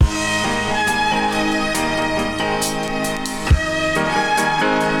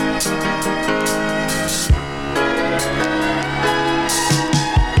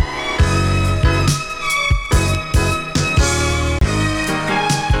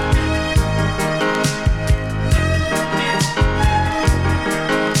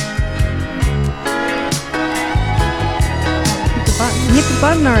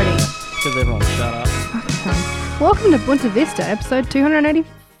haven't already? Because everyone shut up. Welcome to Bunta Vista, episode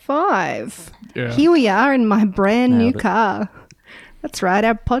 285. Yeah. Here we are in my brand new Nailed it. car. That's right,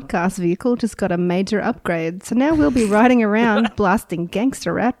 our podcast vehicle just got a major upgrade. So now we'll be riding around blasting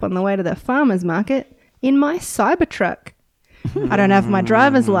gangster rap on the way to the farmer's market in my Cybertruck. I don't have my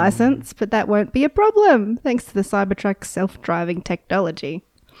driver's license, but that won't be a problem thanks to the Cybertruck's self-driving technology.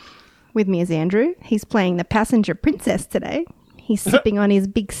 With me is Andrew. He's playing the passenger princess today. He's sipping on his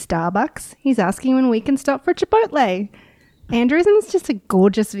big Starbucks. He's asking when we can stop for Chipotle. Andrew, isn't this just a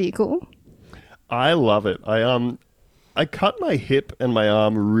gorgeous vehicle? I love it. I cut my hip and my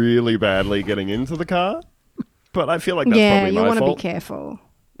arm really badly getting into the car, but I feel like that's probably you my want to be fault. careful.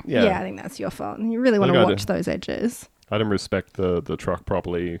 Yeah. I think that's your fault. You really want think to I watch do. those edges. I didn't respect the truck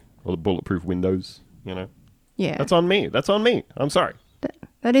properly or the bulletproof windows, you know. Yeah, That's on me. That's on me. I'm sorry.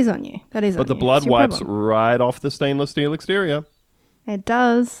 that is on you. That is on But the you. blood It's your wipes problem. right off the stainless steel exterior. It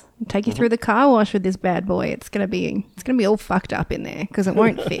does. Take you through the car wash with this bad boy. It's gonna be all fucked up in there because it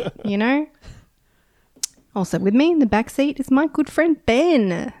won't fit. You know. Also with me in the back seat is my good friend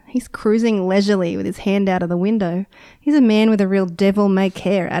Ben. He's cruising leisurely with his hand out of the window. He's a man with a real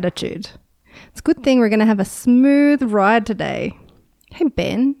devil-may-care attitude. It's a good thing we're going to have a smooth ride today. Hey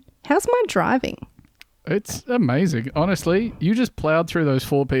Ben, how's my driving? It's amazing. Honestly, you just plowed through those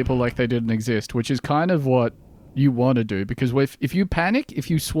four people like they didn't exist, which is kind of what you want to do. Because if you panic, if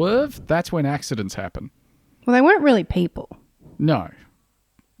you swerve, that's when accidents happen. Well, they weren't really people. No.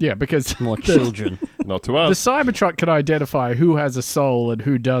 Yeah, because More children. Not to the us. Cybertruck can identify who has a soul and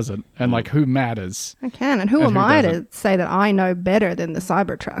who doesn't, and like who matters. I can, and who And am who I to doesn't? say that I know better than the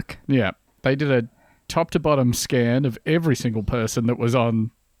Cybertruck? Yeah. They did a top to bottom scan of every single person that was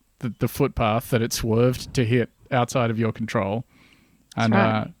on the footpath that it swerved to hit outside of your control. And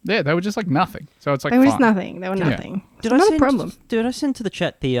right. yeah, they were just like nothing. So it's like They were just fine. nothing. They were Yeah. nothing. Not a problem. Did I send to the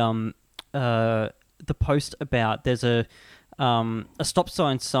chat the post about there's a stop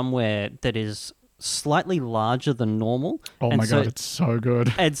sign somewhere that is slightly larger than normal? Oh and my so, god, it's so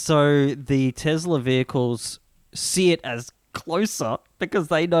good. And so the Tesla vehicles see it as closer because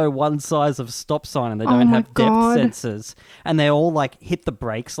they know one size of stop sign and they Oh don't my have depth God. sensors, and they all like hit the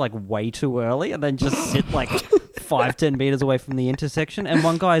brakes like way too early and then just sit like 5-10 meters away from the intersection. And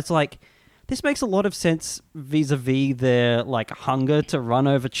one guy's like, this makes a lot of sense vis-a-vis their like hunger to run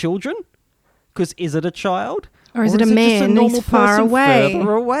over children, because is it a child Or is it a just man normal who's far person away?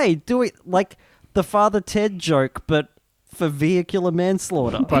 further away? Do it like the Father Ted joke, but for vehicular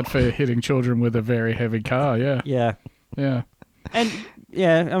manslaughter. But for hitting children with a very heavy car, yeah. Yeah. Yeah. And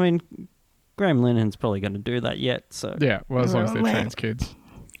yeah, I mean, Graham Lennon's probably going to do that yet. So Yeah, well, as long as they're Well. trans kids.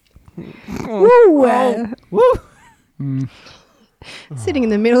 Woo! Woo! Sitting in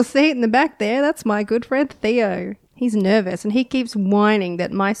the middle seat in the back there, that's my good friend Theo. He's nervous and he keeps whining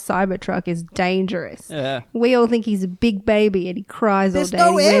that my Cybertruck is dangerous. Yeah. We all think he's a big baby and he cries There's all day. no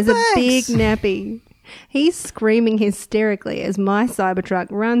He wears a airbags. big nappy. He's screaming hysterically as my Cybertruck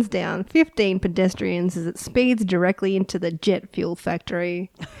runs down 15 pedestrians as it speeds directly into the jet fuel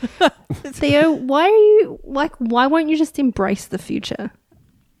factory. Theo, why won't you just embrace the future?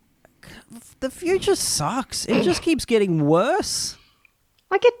 The future sucks. It just keeps getting worse.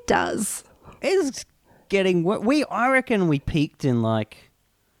 Like it does. It's getting worse. I reckon we peaked in like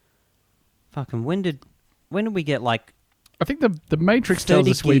fucking when did we get like I think the Matrix tells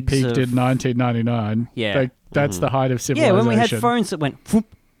 30 us we gigs peaked of- in 1999. Yeah. That's the height of civilization. when we had phones that went whoop.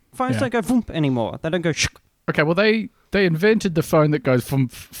 Phones Yeah. don't go whoop anymore. They don't go shk. Okay, well, they invented the phone that goes from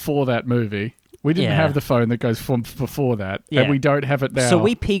for that movie. We didn't Yeah. have the phone that goes from before that, Yeah. and we don't have it now. So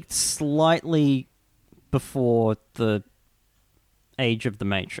we peaked slightly before the age of the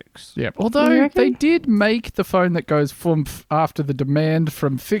Matrix. Yeah, You although reckon? they did make the phone that goes FUMF after the demand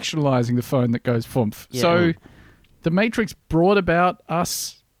from fictionalizing the phone that goes FUMF. Yeah. So the Matrix brought about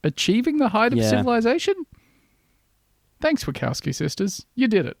us achieving the height of Yeah. civilization. Thanks, Wachowski sisters. You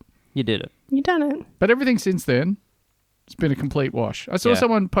did it. You did it. You done it. But everything since then, it's been a complete wash. I saw Yeah.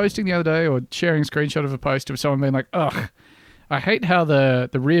 someone posting the other day or sharing a screenshot of a post of someone being like, ugh, I hate how the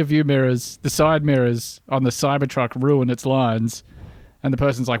rear view mirrors, the side mirrors on the Cybertruck ruin its lines. And the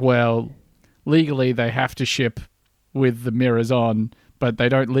person's like, well, legally they have to ship with the mirrors on, but they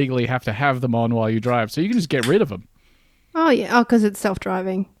don't legally have to have them on while you drive. So you can just get rid of them. Oh, yeah. Oh, because it's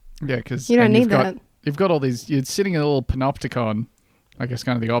self-driving. Yeah, because You don't need that. You've got all these, you're sitting in a little panopticon, I guess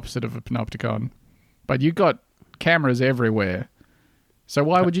kind of the opposite of a panopticon, but you've got cameras everywhere. So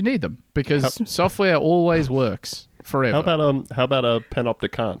why would you need them? Because software always works forever. How about a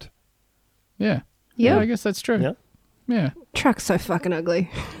panopticant? Yeah. Yeah. I guess that's true. Yeah. Yeah. Truck's so fucking ugly.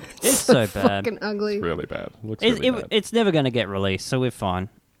 It's so bad. fucking ugly. Really bad. Looks really bad. It's never going to get released, so we're fine.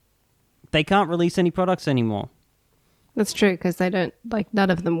 They can't release any products anymore. That's true because they don't none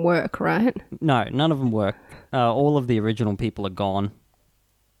of them work, right? No, none of them work. All of the original people are gone.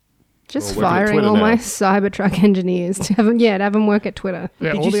 Just Well, working at firing Twitter all now. my Cybertruck engineers to have them work at Twitter.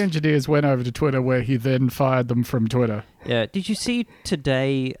 Yeah, Did all you the s- engineers went over to Twitter where he then fired them from Twitter. Yeah. Did you see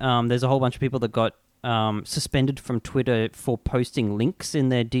today? There's a whole bunch of people that got suspended from Twitter for posting links in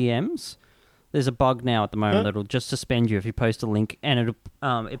their DMs. There's a bug now at the moment that'll just suspend you if you post a link, and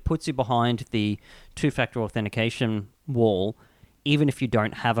it puts you behind the two-factor authentication wall, even if you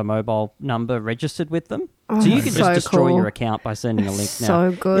don't have a mobile number registered with them. So you can so just destroy cool. your account by sending a link now.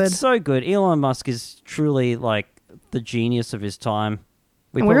 So good. It's so good. Elon Musk is truly like the genius of his time.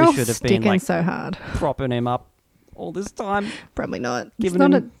 We And we're probably all should have sticking been like so hard. propping him up all this time. Probably not. It's Giving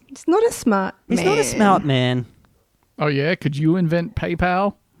not him- a smart He's man. not a smart man. Oh yeah, could you invent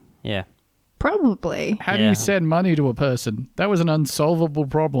PayPal? Yeah. Probably. How do Yeah. you send money to a person? That was an unsolvable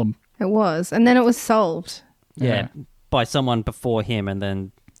problem. It was. And then it was solved. Yeah, by someone before him, and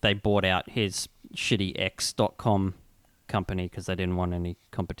then they bought out his shitty X.com company because they didn't want any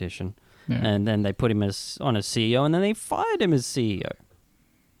competition. Yeah. And then they put him on as CEO, and then they fired him as CEO.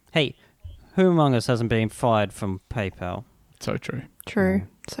 Hey, who among us hasn't been fired from PayPal? So true. True.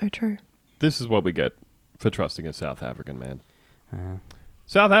 So true. This is what we get for trusting a South African man.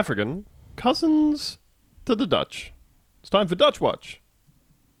 South African cousins to the Dutch. It's time for Dutch Watch.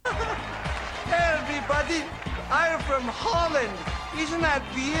 Hey everybody, I'm from Holland. Isn't that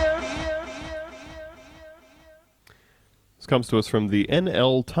weird? This comes to us from the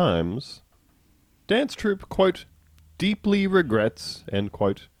NL Times. Dance troupe, quote, deeply regrets, end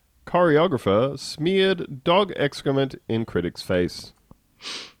quote, choreographer smeared dog excrement in critic's face.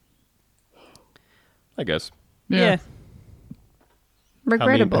 I guess. Yeah.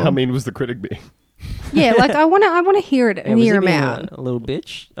 Regrettable. How mean was the critic being? Yeah, I wanna hear it Yeah, and was hear he him being out. a little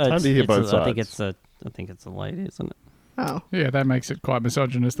bitch. Time to hear both I think sides. it's a lady, isn't it? Oh. Yeah, that makes it quite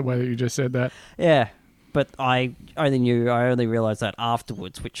misogynist the way that you just said that. Yeah, but I only realized that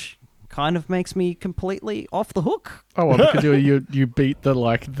afterwards, which kind of makes me completely off the hook. Oh, well, because you beat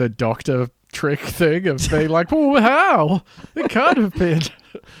the doctor trick thing of being like, oh, how? It can't have been.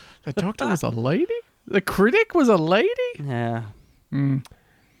 The doctor was a lady? The critic was a lady? Yeah.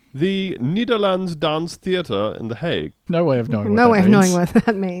 The Netherlands Dance Theatre in The Hague No way of knowing No what way that of knowing means. what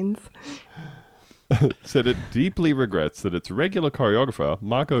that means. said it deeply regrets that its regular choreographer,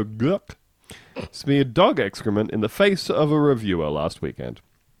 Marco Guk, smeared dog excrement in the face of a reviewer last weekend.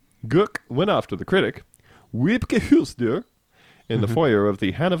 Guk went after the critic, Wiebke Hulsdur, in the foyer of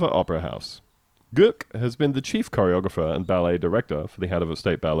the Hanover Opera House. Guk has been the chief choreographer and ballet director for the Hanover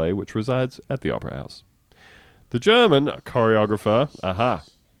State Ballet, which resides at the Opera House. The German choreographer,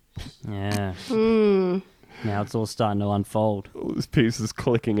 Yeah. Now it's all starting to unfold. this piece is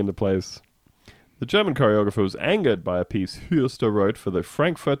clicking into place. The German choreographer was angered by a piece Hürster wrote for the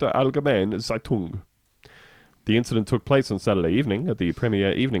Frankfurter Allgemeine Zeitung. The incident took place on Saturday evening at the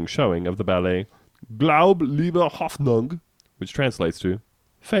premiere evening showing of the ballet Glaub, Liebe, Hoffnung, which translates to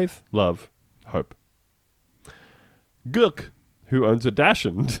Faith, Love, Hope. Guk, who owns a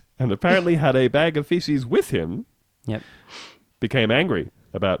dachshund and apparently had a bag of feces with him, Yep. became angry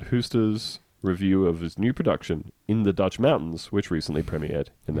about Hüster's review of his new production, In the Dutch Mountains, which recently premiered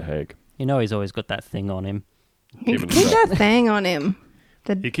in The Hague. You know he's always got that thing on him. Keep Keeping the that thing on him.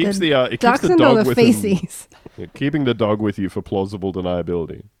 He keeps the he keeps the dachshund or dog the with him. feces. Yeah, keeping the dog with you for plausible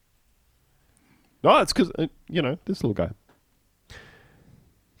deniability. No, it's because, this little guy.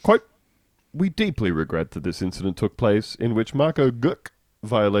 Quote, we deeply regret that this incident took place in which Marco Guk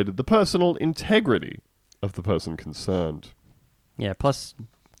violated the personal integrity of the person concerned. Yeah, plus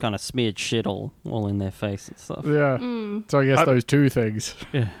kind of smeared shit all in their face and stuff. Yeah. So I guess those two things.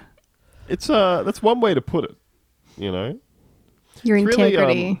 Yeah. It's that's one way to put it, you know? Your It's really,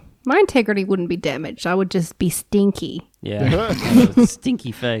 integrity. My integrity wouldn't be damaged. I would just be stinky. Yeah. And a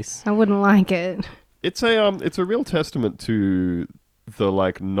stinky face. I wouldn't like it. It's a real testament to the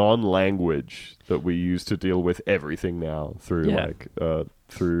non-language that we use to deal with everything now through Yeah.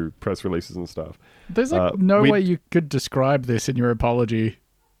 through press releases and stuff. There's we- way you could describe this in your apology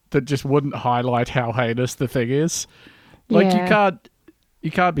that just wouldn't highlight how heinous the thing is. Yeah. You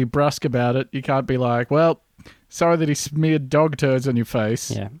can't be brusque about it. You can't be like, well, sorry that he smeared dog turds on your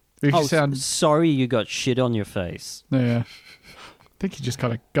face. Yeah. If Oh, you sound, sorry you got shit on your face. yeah. I think you just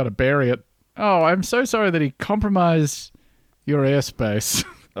kind of got to bury it. Oh, I'm so sorry that he compromised your airspace.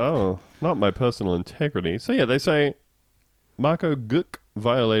 Oh, not my personal integrity. So yeah, they say Marco Guk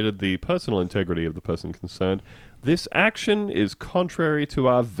violated the personal integrity of the person concerned. This action is contrary to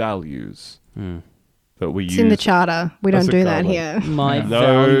our values that we It's use. in the charter. We That's don't a do that guideline. here. My No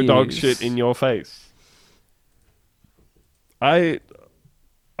values. dog shit in your face.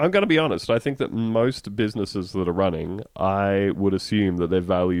 I'm going to be honest. I think that most businesses that are running, I would assume that their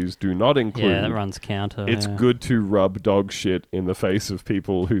values do not include. Yeah, that runs counter. It's yeah. good to rub dog shit in the face of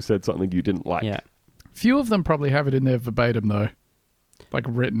people who said something you didn't like. Yeah. Few of them probably have it in their verbatim though, like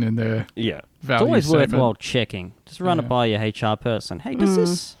written in their Yeah. It's value always statement. worthwhile checking. Just run Yeah. it by your HR person. Hey, does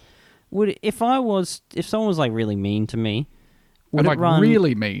this if someone was like really mean to me, would And it like run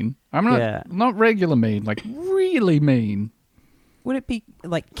really mean. I'm not Yeah. not regular mean, like really mean. Would it be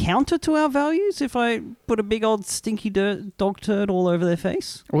like counter to our values if I put a big old stinky dog turd all over their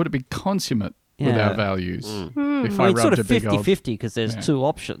face? Or would it be consummate with Yeah. our values? If Well, I it's rubbed sort a of big old 50-50 because there's Yeah. two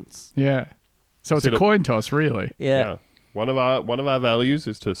options. Yeah. So it's So a the- coin toss, really. Yeah. One of our values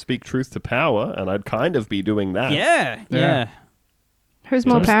is to speak truth to power, and I'd kind of be doing that. Yeah. Yeah. Yeah. Who's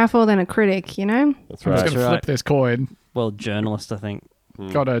more Just- powerful than a critic, you know? That's I'm right. just going to right. flip this coin. Well, journalist, I think.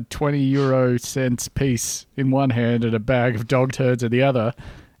 Got a 20 cents piece in one hand and a bag of dog turds in the other.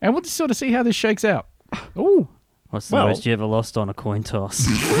 And we'll just sort of see how this shakes out. Ooh. What's the Well- most you ever lost on a coin toss?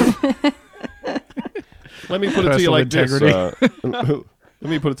 Let me put it to you Personal like this. integrity. Let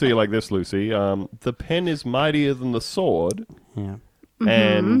me put it to you like this, Lucy. The pen is mightier than the sword, yeah.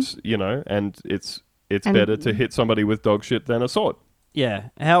 and and it's And- better to hit somebody with dog shit than a sword. Yeah.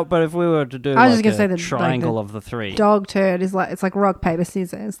 But if we were to do I was like just gonna a say triangle of the three. Dog turd is like, it's like rock, paper,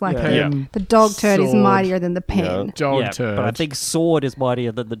 scissors. Like Yeah. Pen, the dog turd is sword, mightier than the pen. Dog yeah, turd. but I think sword is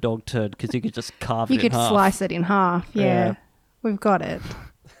mightier than the dog turd because you could just carve You it could in half. slice it in half. Yeah. Yeah. We've got it.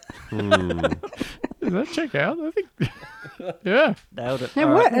 Does that check out? I think. Yeah. Nailed it. It, All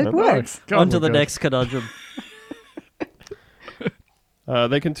right. it works. God, On to we're the good. next conundrum.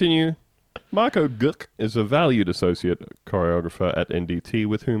 They continue. Marco Guk is a valued associate choreographer at NDT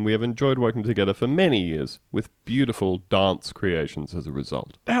with whom we have enjoyed working together for many years, with beautiful dance creations as a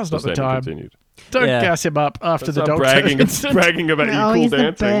result. Now's not the Stanley time. Continued. Don't Yeah. gas him up after That's the not dog bragging, turd. bragging about Oh, you cool he's the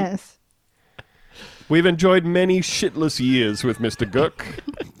dancing. best. We've enjoyed many shitless years with Mr. Guk.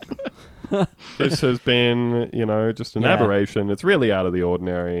 This has been, just an Yeah. aberration. It's really out of the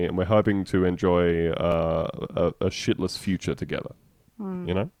ordinary, and we're hoping to enjoy a shitless future together.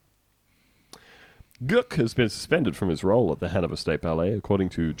 Guk has been suspended from his role at the Hanover State Ballet, according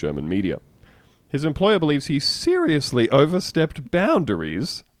to German media. His employer believes he seriously overstepped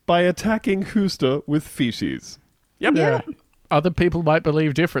boundaries by attacking Huster with feces. Yep. Yeah. Other people might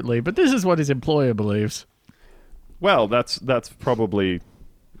believe differently, but this is what his employer believes. Well, that's probably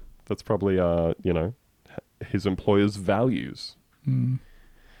his employer's values.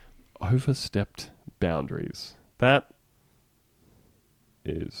 Overstepped boundaries. That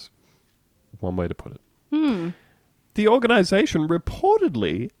is one way to put it. The organization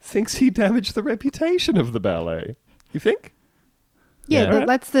reportedly thinks he damaged the reputation of the ballet. You think? Yeah, Yeah.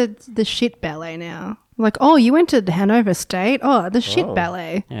 that's the shit ballet now. Like, oh, you went to Hanover State? Oh, the shit Oh.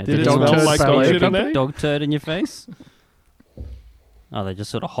 ballet. Yeah, Did it anyone smell else like spray dog a shit in big there? dog turd in your face? Oh, they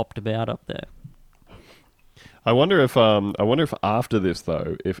just sort of hopped about up there. I wonder if after this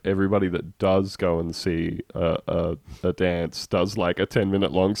though, if everybody that does go and see a dance does like a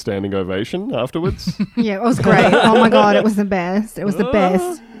 10-minute long standing ovation afterwards. Yeah, it was great. Oh my god, it was the best. It was the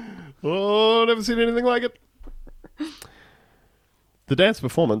best. Oh, never seen anything like it. The dance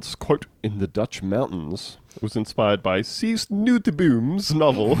performance, quote, in the Dutch mountains, was inspired by Cees Nuiteboom's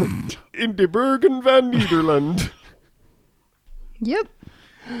novel In de Bergen van Nederland. Yep.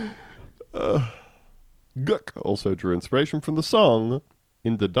 Guk also drew inspiration from the song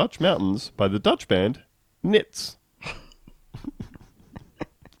In the Dutch Mountains by the Dutch band Nits.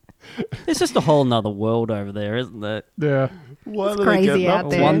 It's just a whole nother world over there, isn't it? Yeah. What It's are they crazy getting out up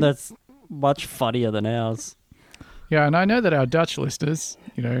there. to? One that's much funnier than ours. Yeah, and I know that our Dutch listeners,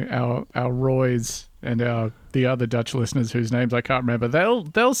 our Roys and the other Dutch listeners whose names I can't remember,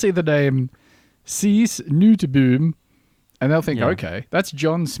 they'll see the name Cees Nuiteboom and they'll think, Yeah. okay, that's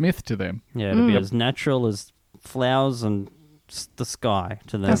John Smith to them. Yeah, it'd be as natural as flowers and the sky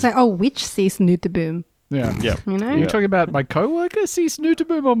to them. I was like, oh, which Cease Nuiteboom? Yeah. Yeah. You know? Are you talking about my coworker, Cees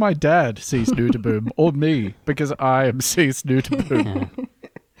Nuiteboom, or my dad, Cees Nuiteboom, or me, because I am Cees Nuiteboom?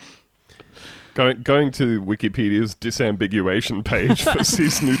 Going to Wikipedia's disambiguation page for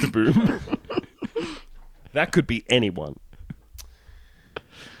Cees Nuiteboom. That could be anyone.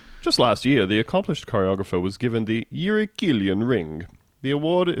 Just last year, the accomplished choreographer was given the Eurykilian Ring. The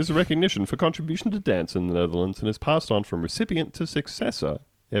award is a recognition for contribution to dance in the Netherlands and is passed on from recipient to successor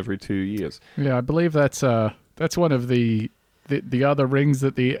every 2 years. Yeah, I believe that's one of the the other rings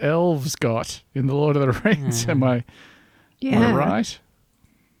that the elves got in the Lord of the Rings. Am I right?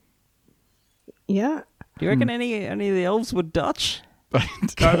 Yeah. Do you reckon any of the elves were Dutch? I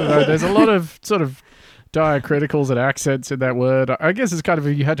don't know. There's a lot of sort of diacriticals and accents in that word. I guess it's kind of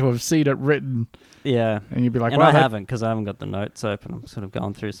you had to have seen it written, Yeah. and you'd be like, And well, I haven't, because I haven't got the notes open. I'm sort of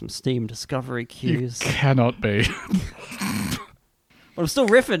going through some Steam Discovery you queues. cannot be. But I'm still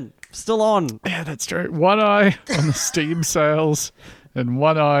riffing. Still on. Yeah, that's true. One eye on the Steam sales and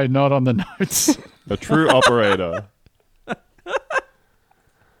one eye not on the notes. A true operator.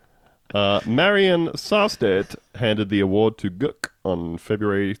 Marion Sarstedt handed the award to Guk on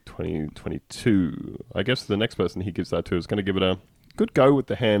February 2022. I guess the next person he gives that to is going to give it a good go with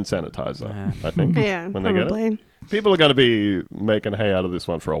the hand sanitizer, Yeah. I think. Yeah, when they get probably. it. People are going to be making hay out of this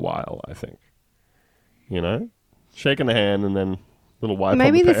one for a while, I think. You know? Shaking the hand and then little wipe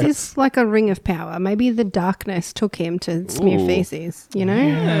Maybe on the this pants. is like a ring of power. Maybe the darkness took him to smear Ooh. feces, you know?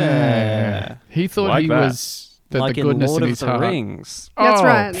 Yeah. He thought Like he that. was Like the in goodness Lord in of his the heart. Rings. That's Oh,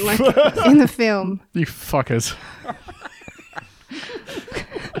 right, like in the film. You fuckers.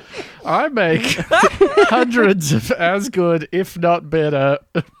 I make hundreds of as good, if not better,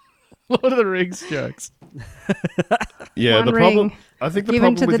 Lord of the Rings jokes. Yeah, One the ring problem... I think the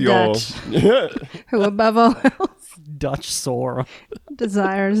given problem to with the your... Dutch. Who above all else Dutch Sauron.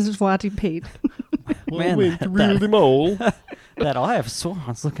 desires Zwarte Piet. Man, we that- rule them all. That eye of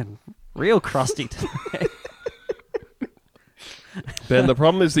Sauron's looking real crusty today. Ben, the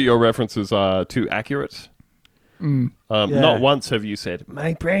problem is that your references are too accurate. Yeah. Not once have you said,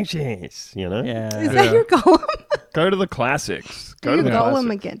 my precious, you know? Yeah. Is that your golem? Go to the classics. Do Go to your the golem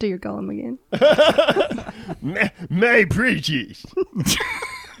classics. again. Do your golem again. My precious.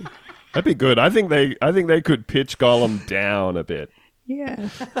 That'd be good. I think they could pitch Gollum down a bit. Yeah.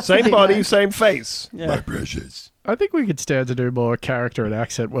 Same body, same face. Yeah. My precious. I think we could stand to do more character and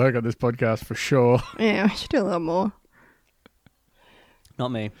accent work on this podcast for sure. Yeah, we should do a little more. Not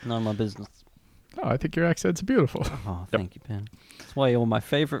me. None of my business. Oh, I think your accents are beautiful. Oh, thank you, Ben. That's why you're my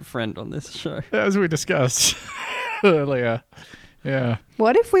favorite friend on this show. As we discussed earlier. Yeah.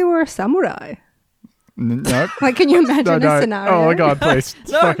 What if we were a samurai? No. Like, can you imagine No, a no. scenario? Oh my God! Please,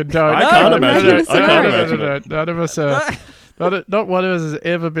 fucking don't. I can't No, imagine no, it. no, I can't no, no, imagine no, no. None of us are. Not one of us has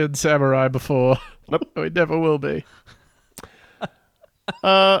ever been samurai before. Nope. We never will be.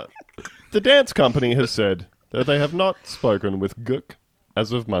 The dance company has said that they have not spoken with Guk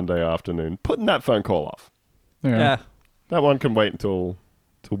as of Monday afternoon, putting that phone call off. Yeah. That one can wait until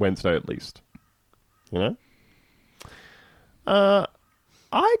Wednesday at least. You know?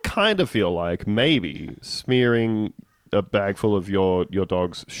 I kind of feel like maybe smearing a bag full of your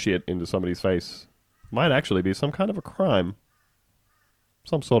dog's shit into somebody's face might actually be some kind of a crime.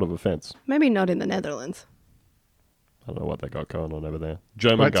 Some sort of offense. Maybe not in the Netherlands. I don't know what they got going on over there.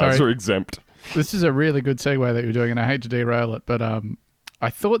 German Wait, guys sorry. are exempt. This is a really good segue that you're doing, and I hate to derail it, but I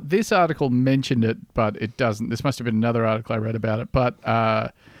thought this article mentioned it, but it doesn't. This must have been another article I read about it.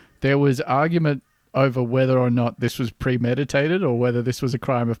 But there was argument over whether or not this was premeditated or whether this was a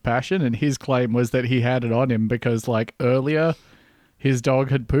crime of passion, and his claim was that he had it on him because, like, earlier his dog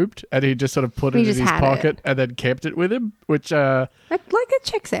had pooped, and he just sort of put He it in just his had pocket it. and then kept it with him, which It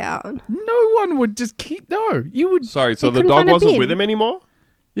checks out. no one would just keep. No, you would. Sorry, so He the couldn't dog find a wasn't bin. with him anymore?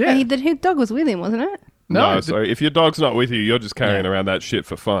 Yeah, The dog was with him, wasn't it? no. So if your dog's not with you, you're just carrying around that shit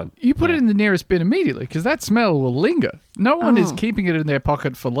for fun. You put it in the nearest bin immediately because that smell will linger. No one is Oh. keeping it in their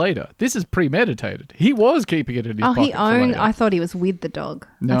pocket for later. This is premeditated. He was keeping it in his Oh, pocket he for owned. later. I thought he was with the dog.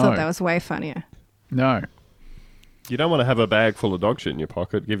 I No. thought that was way funnier. No. You don't want to have a bag full of dog shit in your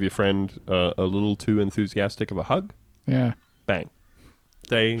pocket. Give your friend a little too enthusiastic of a hug. Yeah. Bang.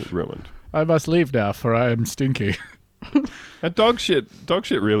 Day ruined. I must leave now, for I am stinky. And dog shit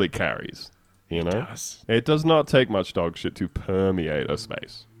really carries. You know? It does not take much dog shit to permeate a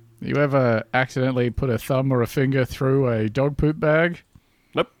space. You ever accidentally put a thumb or a finger through a dog poop bag?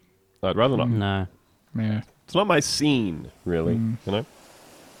 Nope. I'd rather not. No. Yeah. It's not my scene, really. You know?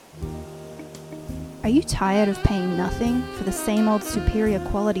 Are you tired of paying nothing for the same old superior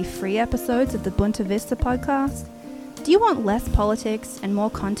quality free episodes of the Bunta Vista podcast? Do you want less politics and more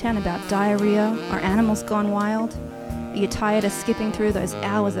content about diarrhea or animals gone wild? Are you tired of skipping through those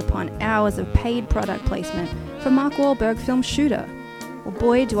hours upon hours of paid product placement for Mark Wahlberg film Shooter? Well,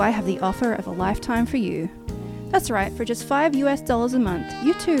 boy, do I have the offer of a lifetime for you. That's right, for just $5 a month,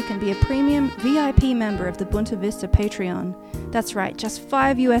 you too can be a premium VIP member of the Bunta Vista Patreon. That's right, just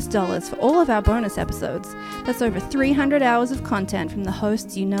 $5 for all of our bonus episodes. That's over 300 hours of content from the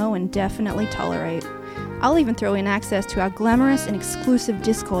hosts you know and definitely tolerate. I'll even throw in access to our glamorous and exclusive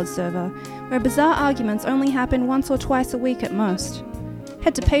Discord server, where bizarre arguments only happen once or twice a week at most.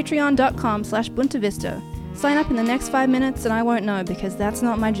 Head to patreon.com/buntavista. Sign up in the next 5 minutes and I won't know because that's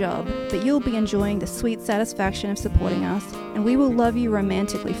not my job, but you'll be enjoying the sweet satisfaction of supporting us, and we will love you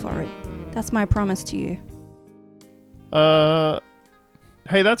romantically for it. That's my promise to you.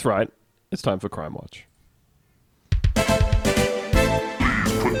 Hey, that's right. It's time for Crime Watch. Put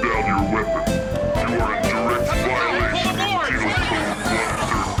down your weapon. You are in direct violation of Penal Code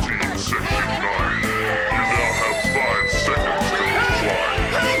 113, Section 9. You now have 5 seconds to comply. 4,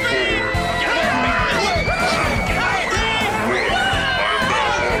 3, 2, 1. I am now authorizing physical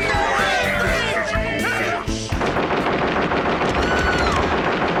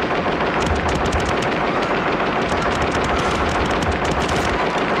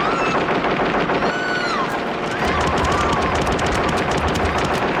force.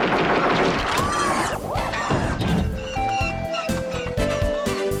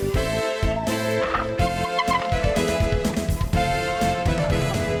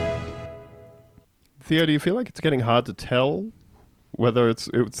 Theo, do you feel like it's getting hard to tell whether it's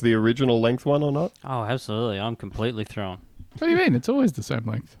the original length one or not? Oh, absolutely. I'm completely thrown. What do you mean? It's always the same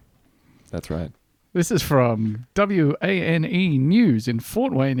length. That's right. This is from WANE News in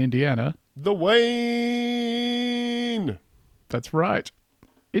Fort Wayne, Indiana. The Wayne! That's right.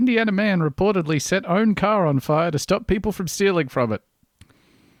 Indiana man reportedly set own car on fire to stop people from stealing from it.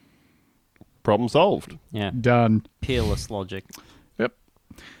 Problem solved. Yeah. Done. Peerless logic. Yep.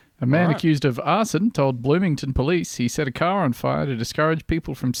 A man Alright. accused of arson told Bloomington police he set a car on fire to discourage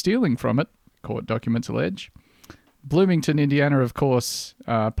people from stealing from it, court documents allege. Bloomington, Indiana, of course,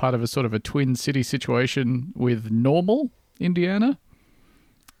 part of a sort of a twin city situation with Normal, Indiana.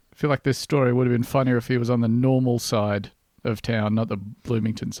 I feel like this story would have been funnier if he was on the Normal side of town, not the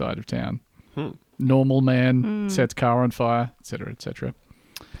Bloomington side of town. Normal man sets car on fire, etc., etc.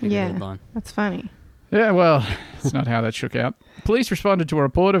 Pretty Yeah, good headline. that's funny. Yeah, well, it's not how that shook out. Police responded to a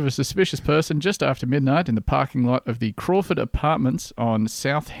report of a suspicious person just after midnight in the parking lot of the Crawford Apartments on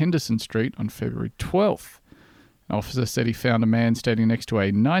South Henderson Street on February 12th. An officer said he found a man standing next to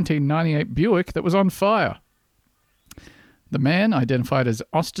a 1998 Buick that was on fire. The man, identified as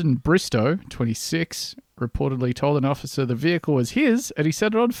Austin Bristow, 26, reportedly told an officer the vehicle was his and he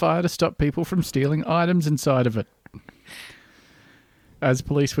set it on fire to stop people from stealing items inside of it. As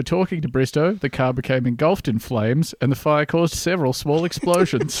police were talking to Bristow, the car became engulfed in flames and the fire caused several small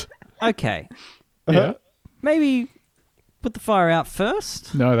explosions. Okay. Yeah. Maybe put the fire out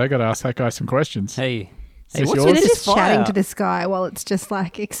first? No, they got to ask that guy some questions. Hey. Is Hey, this what's yours? with They're this just chatting fire? to this guy while it's just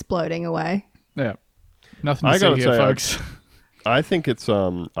like exploding away. Yeah. Nothing I to see gotta here, say, folks. I think it's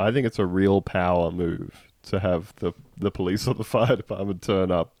a real power move to have the police or the fire department turn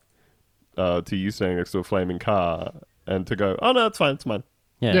up to you standing next to a flaming car and to go, oh no, it's fine, it's mine.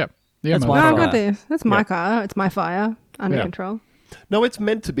 Yeah. Yeah. Yeah, That's man. my Oh, I fire. got this. That's my Yeah. car. It's my fire. Under Yeah. control. No, it's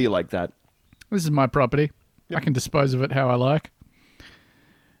meant to be like that. This is my property. I can dispose of it how I like.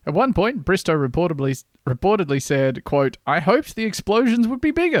 At one point, Bristow reportedly said, quote, "I hoped the explosions would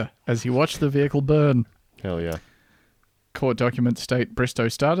be bigger," as he watched the vehicle burn. Hell yeah. Court documents state Bristow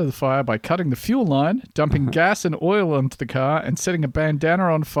started the fire by cutting the fuel line, dumping gas and oil onto the car, and setting a bandana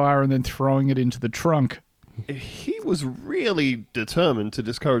on fire and then throwing it into the trunk. He was really determined to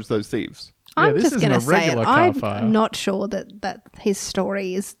discourage those thieves. Yeah, I'm this just isn't going a to say it. regular car I'm fire. not sure that his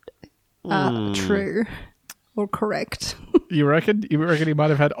story is true or correct. You reckon? You reckon he might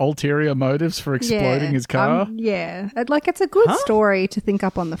have had ulterior motives for exploding his car? Yeah. Like, it's a good story to think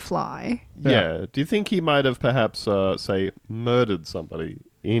up on the fly. Yeah. Do you think he might have perhaps, say, murdered somebody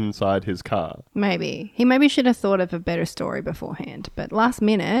inside his car? Maybe. He maybe should have thought of a better story beforehand. But last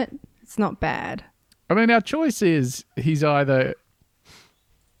minute, it's not bad. I mean, our choice is he's either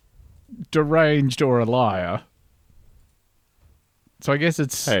deranged or a liar. So I guess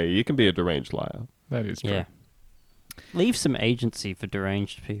it's... Hey, you can be a deranged liar. That is true. Yeah. Leave some agency for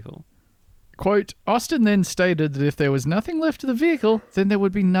deranged people. Quote, Austin then stated that if there was nothing left of the vehicle, then there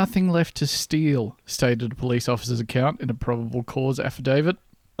would be nothing left to steal, stated a police officer's account in a probable cause affidavit.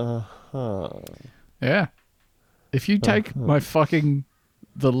 Uh-huh. Yeah. If you take my fucking...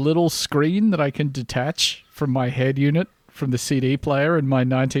 the little screen that I can detach from my head unit from the CD player in my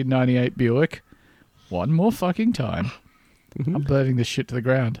 1998 Buick one more fucking time, I'm burning this shit to the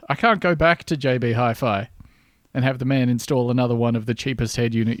ground. I can't go back to JB Hi-Fi and have the man install another one of the cheapest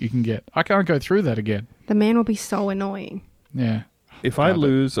head unit you can get. I can't go through that again. The man will be so annoying. Yeah. If I God,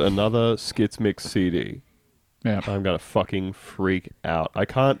 lose another Skits Mix CD, Yeah. I'm going to fucking freak out. I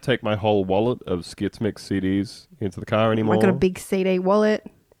can't take my whole wallet of Skits Mix CDs into the car anymore. I got a big CD wallet.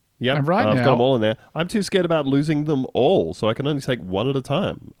 Yep, And right I've now- got them all in there. I'm too scared about losing them all, so I can only take one at a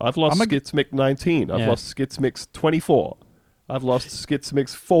time. I've lost I'm a- Skitsmix 19. I've Yeah. lost Skitsmix 24. I've lost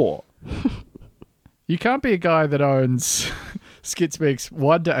Skitsmix 4. You can't be a guy that owns Skitsmix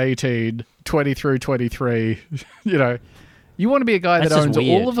 1 to 18, 20 through 23. You know, you want to be a guy That's that just owns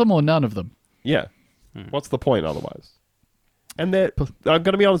weird. all of them or none of them. Yeah. What's the point otherwise? And I'm going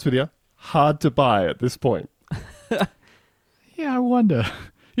to be honest with you, hard to buy at this point. Yeah, I wonder.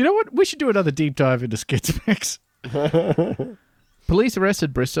 You know what? We should do another deep dive into Skitsmix. Police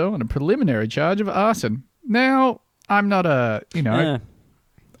arrested Bristow on a preliminary charge of arson. Now, I'm not a, you know, Yeah.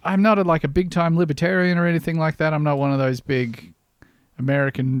 I'm not like a big time libertarian or anything like that. I'm not one of those big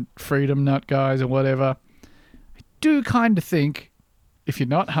American freedom nut guys or whatever. I do kind of think if you're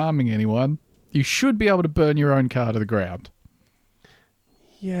not harming anyone, you should be able to burn your own car to the ground.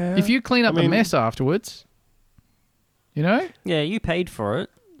 Yeah. If you clean up the mess afterwards, you know, Yeah, you paid for it.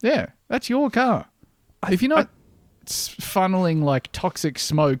 yeah, that's your car. If you're not funneling like toxic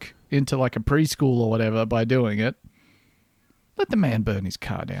smoke into like a preschool or whatever by doing it, let the man burn his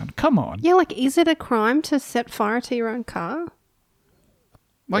car down. Come on. Yeah, like, is it a crime to set fire to your own car?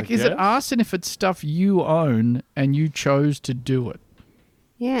 Like, I is it guess. arson if it's stuff you own and you chose to do it?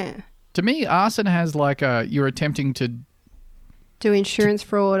 Yeah. To me, arson has like you're attempting to, Do insurance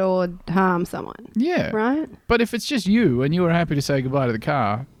fraud or harm someone, yeah. right? But if it's just you and you were happy to say goodbye to the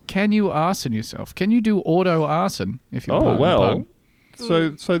car, can you arson yourself? Can you do auto arson if you're Oh, well.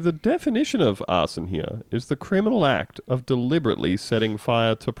 So the definition of arson here is the criminal act of deliberately setting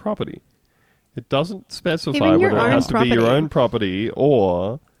fire to property. It doesn't specify Even your whether it own has to be your property. own property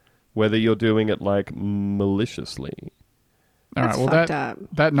or whether you're doing it like maliciously. All right, That's well fucked that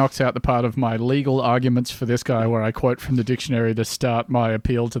up. that knocks out the part of my legal arguments for this guy where I quote from the dictionary to start my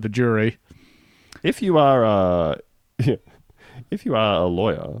appeal to the jury. If you are if you are a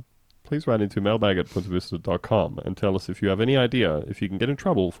lawyer, please write into mailbag@puntavista.com and tell us if you have any idea if you can get in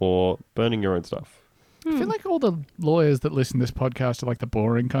trouble for burning your own stuff. I feel like all the lawyers that listen to this podcast are like the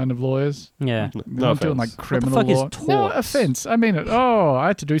boring kind of lawyers. Yeah. They're No not doing like offense. criminal fuck is law. No torts? offense. I mean it. Oh, I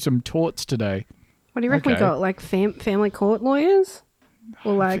had to do some torts today. What do you reckon Okay. we got? Like family court lawyers?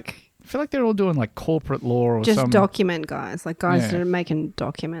 Or like I feel like they're all doing like corporate law or just some. document guys? Like guys Yeah. that are making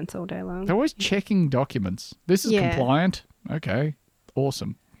documents all day long. They're always checking documents. This is Yeah. compliant. Okay,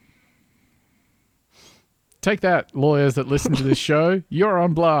 awesome. Take that, lawyers that listen to this show. You're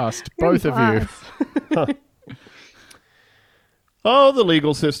on blast, both of you. Plus. Oh, the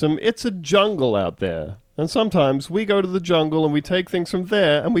legal system. It's a jungle out there. And sometimes we go to the jungle and we take things from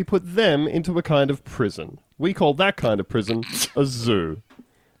there and we put them into a kind of prison. We call that kind of prison a zoo.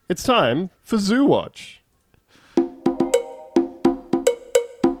 It's time for Zoo Watch.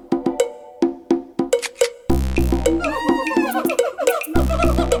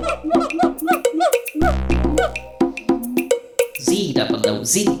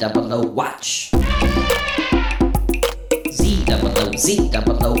 Z-double-O, watch.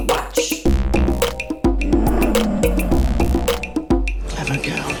 Z-double-O, watch. Clever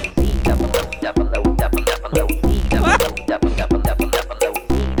girl.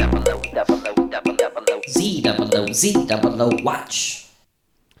 Z-double-O, watch.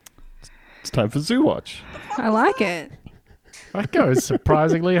 It's time for Zoo Watch. I like it. That goes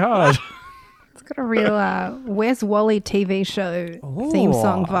surprisingly hard. It's got a real Where's Wally TV show theme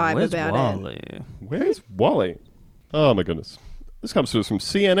song vibe Where's about it. Wally? Where's Wally? Oh my goodness. This comes to us from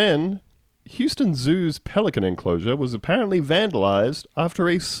CNN. Houston Zoo's pelican enclosure was apparently vandalized after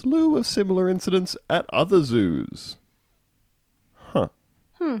a slew of similar incidents at other zoos. Huh.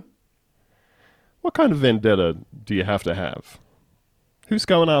 What kind of vendetta do you have to have? Who's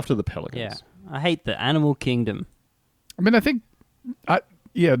going after the pelicans? Yeah. I hate the animal kingdom. I mean, I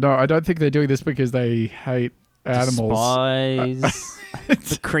don't think they're doing this because they hate animals. Despise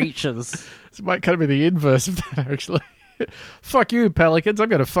the creatures. This might kind of be the inverse of that, actually. Fuck you, pelicans. I'm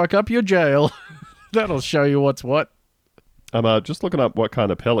going to fuck up your jail. That'll show you what's what. I'm just looking up what kind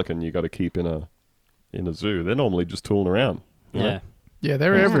of pelican you got to keep in a zoo. They're normally just tooling around. you know? Yeah. Yeah,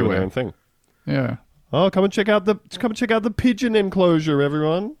 they're Just doing their everywhere. own thing. Yeah. Oh, come and check out the pigeon enclosure,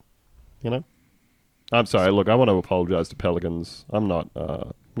 everyone. You know. I'm sorry. Look, I want to apologize to pelicans. I'm not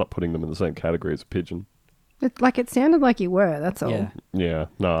putting them in the same category as a pigeon. It sounded like you were, that's all. Yeah. Yeah,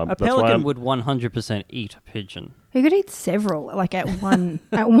 no. A that's why pelican I'm- would 100% eat a pigeon. You could eat several, like at one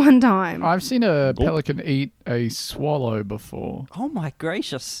time. I've seen a pelican eat a swallow before. Oh my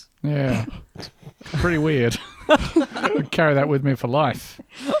gracious. Yeah. Pretty weird. I'd carry that with me for life.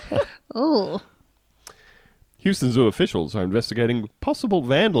 Oh. Houston Zoo officials are investigating possible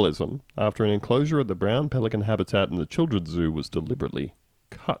vandalism after an enclosure at the brown pelican habitat in the Children's Zoo was deliberately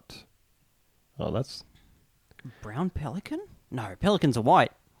cut. Oh, that's... Brown pelican? No, pelicans are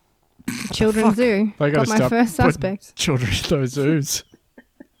white. Children's Zoo. They Got gotta my stop first putting suspect. Children in those zoos.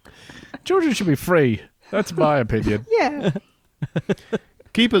 Children should be free. That's my opinion. Yeah.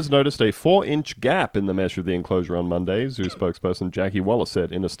 Keepers noticed a 4-inch gap in the mesh of the enclosure on Monday, zoo spokesperson Jackie Wallace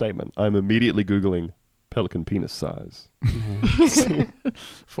said in a statement. I'm immediately Googling pelican penis size.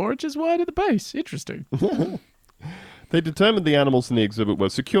 4 inches wide at the base. Interesting. They determined the animals in the exhibit were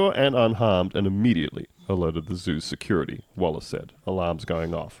secure and unharmed and immediately alerted the zoo's security, Wallace said. Alarms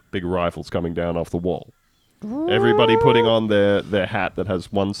going off. Big rifles coming down off the wall. Everybody putting on their hat that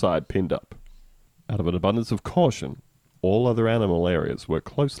has one side pinned up. Out of an abundance of caution, all other animal areas were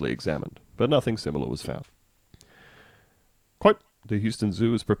closely examined, but nothing similar was found. Quote, the Houston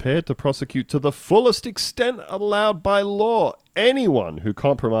Zoo is prepared to prosecute to the fullest extent allowed by law anyone who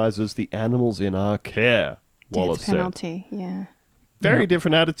compromises the animals in our care, Wallace Death said. penalty. Yeah. Very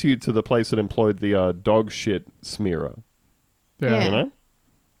different attitude to the place that employed the dog shit smearer. Yeah. You know?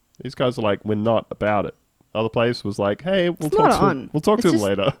 These guys are like, we're not about it. Other place was like, hey, we'll It's talk not to on. him. We'll talk It's to him just-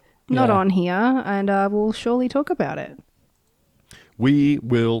 later. Not Yeah. on here, and we'll surely talk about it. We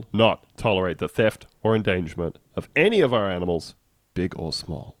will not tolerate the theft or endangerment of any of our animals, big or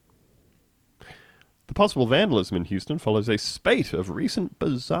small. The possible vandalism in Houston follows a spate of recent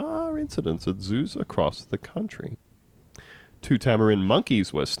bizarre incidents at zoos across the country. 2 tamarin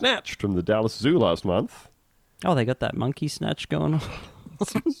monkeys were snatched from the Dallas Zoo last month. Oh, they got that monkey snatch going on.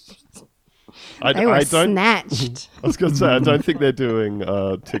 They were I don't. snatched. I was going to say, I don't think they're doing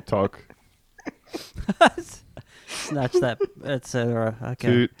TikTok. Snatch that, etc.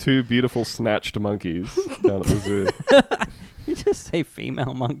 Okay. Two beautiful snatched monkeys down at the zoo. You just say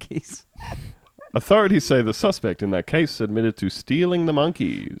female monkeys. Authorities say the suspect in that case admitted to stealing the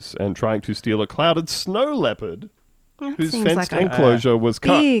monkeys and trying to steal a clouded snow leopard That whose seems fenced like a enclosure was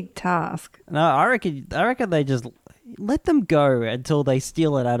cut. big task. No, I reckon they just let them go until they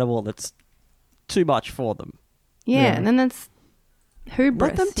steal an animal that's too much for them. Yeah, and then that's hubris.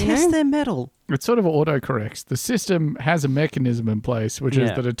 Let them you test know? their metal. It sort of autocorrects. The system has a mechanism in place, which is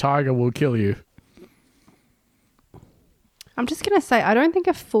Yeah. that a tiger will kill you. I'm just going to say, I don't think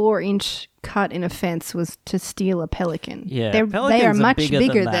a 4-inch cut in a fence was to steal a pelican. Yeah, they are pelicans are much bigger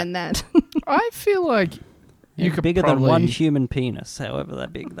bigger than than that. I feel like you could bigger probably, than one human penis, however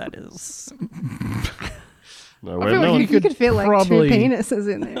that big that is. No, I we're feel like not- you you could could feel like probably, 2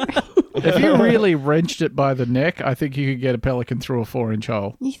 penises in there. if you really wrenched it by the neck, I think you could get a pelican through a 4-inch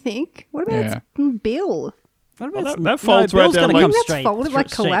hole. You think? What about Yeah. its bill? What Well, about that folds right Bill's down gonna like- come That's straight, folded, like,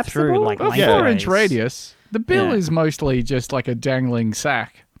 straight through, collapsible? like A Yeah. 4-inch lengthways. radius. The bill Yeah. is mostly just like a dangling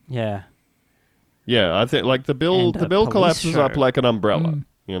sack. Yeah. Yeah, I think like the bill And the a bill police collapses up show. like an umbrella,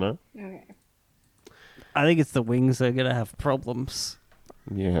 you know? I think it's the wings that are going to have problems.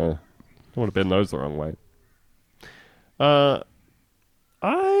 Yeah. Don't want to bend those the wrong way.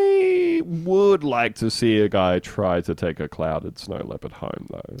 I would like to see a guy try to take a clouded snow leopard home,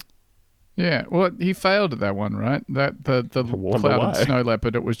 though. Yeah, well, he failed at that one, right? That the wonder clouded why. snow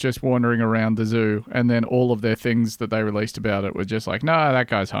leopard, it was just wandering around the zoo, and then all of their things that they released about it were just like, no, that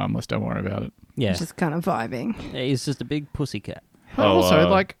guy's harmless, don't worry about it. Yeah. Just kind of vibing. Yeah, he's just a big pussycat. But Oh, also,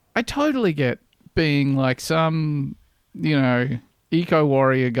 like, I totally get being like some, eco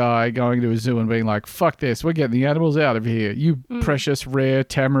warrior guy going to a zoo and being like, fuck this, we're getting the animals out of here. You precious, rare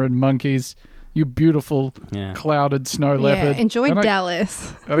tamarin monkeys, you beautiful Yeah. clouded snow leopard. Yeah, enjoy And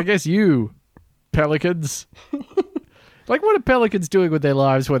Dallas. And I guess you, pelicans. Like, what are pelicans doing with their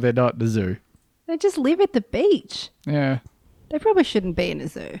lives when they're not in the zoo? They just live at the beach. Yeah. They probably shouldn't be in a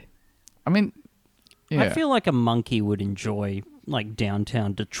zoo. I mean, yeah. I feel like a monkey would enjoy like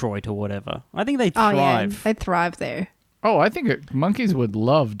downtown Detroit or whatever. I think they'd Oh, yeah. thrive. They thrive there. I think monkeys would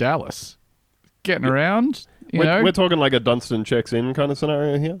love Dallas. Getting around, you know. We're talking like a Dunstan checks in kind of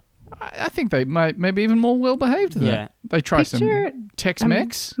scenario here. I think they might maybe even more well behaved than Yeah. that. They try Picture some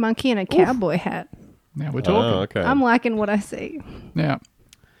Tex-Mex. Monkey in a cowboy hat. Now we're talking. Oh, okay. I'm liking what I see. Yeah.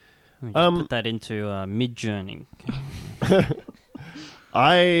 Let me just put that into Mid-Journey.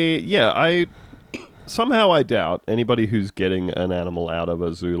 I somehow I doubt anybody who's getting an animal out of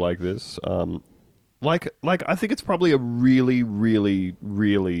a zoo like this. Like I think it's probably a really, really,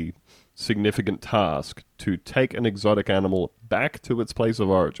 really significant task to take an exotic animal back to its place of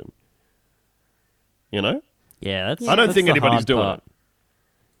origin. You know? Yeah, that's. I don't that's think the anybody's hard doing part. it.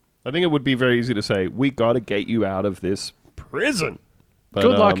 I think it would be very easy to say, we got to get you out of this prison. But,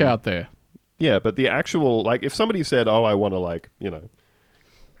 Good luck out there. Yeah, but the actual, like, if somebody said, oh, I want to,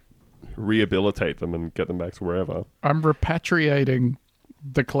 rehabilitate them and get them back to wherever. I'm repatriating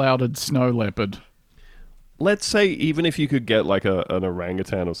the clouded snow leopard. let's say even if you could get like an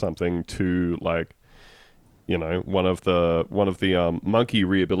orangutan or something to like, you know, one of the monkey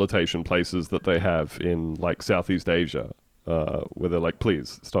rehabilitation places that they have in like Southeast Asia, where they're like,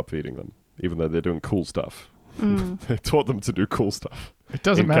 please stop feeding them, even though they're doing cool stuff. They taught them to do cool stuff. It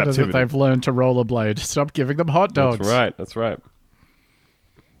doesn't in matter captivity. that they've learned to rollerblade. Stop giving them hot dogs. That's right.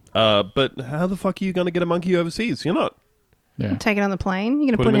 But how the fuck are you going to get a monkey overseas? You're not. Yeah. Take it on the plane.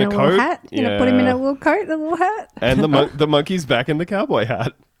 You're going to Put put him in in a a little coat? hat. You're going to put him in a little coat, a little hat. And the monkey's back in the cowboy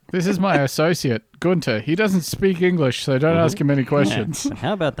hat. This is my associate, Gunter. He doesn't speak English, so don't ask him any questions. Yeah.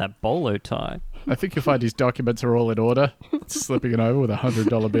 How about that bolo tie? I think you'll find his documents are all in order. Slipping it over with a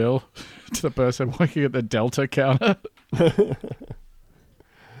 $100 bill to the person working at the Delta counter.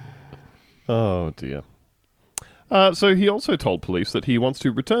 Oh, dear. So he also told police that he wants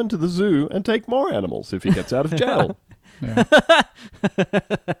to return to the zoo and take more animals if he gets out of jail. Yeah.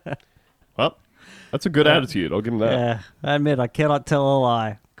 Well, that's a good attitude. I'll give him that. Yeah, I admit I cannot tell a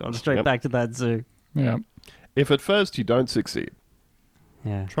lie. Gone straight Yep. back to that zoo. Yeah. If at first you don't succeed,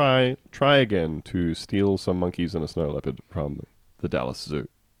 Yeah. try again to steal some monkeys and a snow leopard from the Dallas Zoo.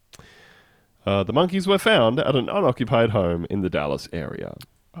 The monkeys were found at an unoccupied home in the Dallas area.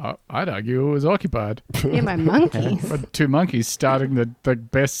 I'd argue it was occupied. Yeah, by monkeys. But two monkeys starting the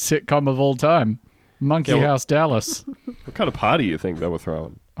best sitcom of all time. Monkey Yeah, well- House Dallas. What kind of party do you think they were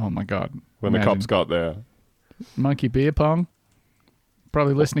throwing Oh my God. when the Imagine. cops got there? Monkey beer pong.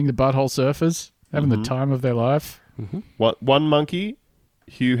 Probably listening to Butthole Surfers. Having the time of their life. One monkey,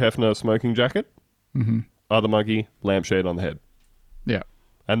 Hugh Hefner smoking jacket. Other monkey, lampshade on the head. Yeah.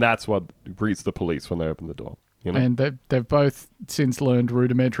 And that's what greets the police when they open the door. You know? And they've both since learned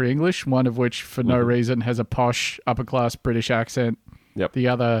rudimentary English, one of which, for no reason, has a posh, upper-class British accent. Yep. The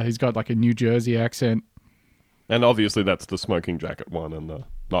other, he's got like a New Jersey accent. And obviously that's the smoking jacket one and the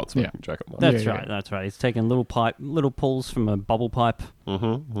not smoking jacket one. That's Yeah, right. yeah. That's right. He's taking little pulls from a bubble pipe, so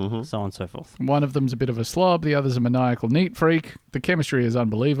on and so forth. One of them's a bit of a slob, the other's a maniacal neat freak. The chemistry is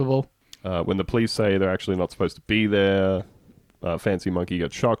unbelievable. When the police say they're actually not supposed to be there, Fancy Monkey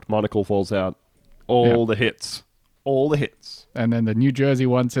gets shocked, monocle falls out. All the hits. And then the New Jersey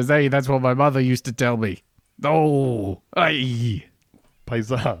one says, hey, that's what my mother used to tell me. Oh, ay.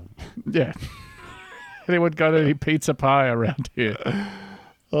 Paisan. Yeah. Anyone got any pizza pie around here?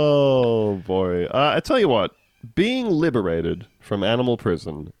 Oh, boy. I tell you what, being liberated from animal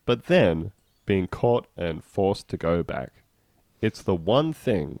prison, but then being caught and forced to go back, it's the one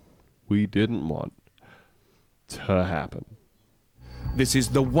thing we didn't want to happen. This is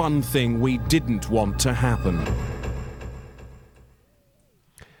the one thing we didn't want to happen.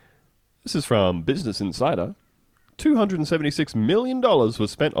 This is from Business Insider. $276 million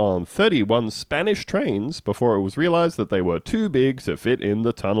was spent on 31 Spanish trains before it was realized that they were too big to fit in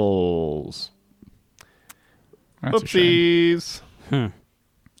the tunnels. That's a shame. Oopsies.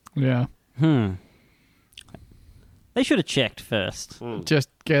 Yeah. They should have checked first. Just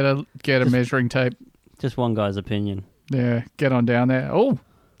get a measuring tape. Just one guy's opinion. Yeah, get on down there. Oh.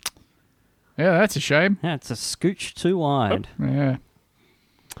 Yeah, that's a shame. Yeah, it's a scooch too wide. Yeah.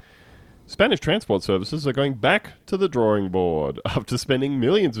 Spanish transport services are going back to the drawing board after spending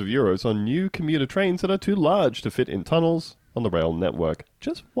millions of euros on new commuter trains that are too large to fit in tunnels on the rail network.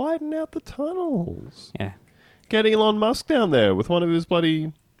 Just widen out the tunnels. Yeah. Get Elon Musk down there with one of his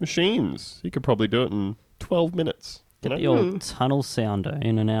bloody machines. He could probably do it in 12 minutes. You Get know? the old tunnel sounder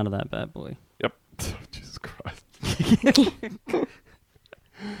in and out of that bad boy. Yep. Jesus Christ.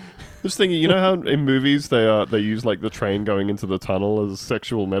 Just thinking, you know how in movies they use like the train going into the tunnel as a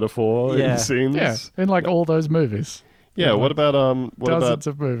sexual metaphor Yeah. in scenes? Yeah, in like all those movies. Yeah, what about Dozens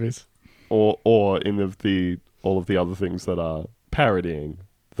of movies. or in all of the other things that are parodying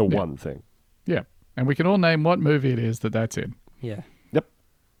the one thing? Yeah. And we can all name what movie it is that's in. Yeah. Yep.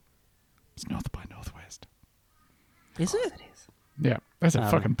 It's North by Northwest. Is it? Yeah, that's a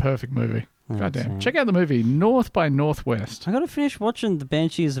fucking perfect movie. That's Goddamn. it. Check out the movie North by Northwest. I got to finish watching The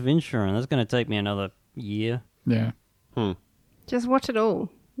Banshees of Inisherin. That's going to take me another year. Yeah. Just watch it all.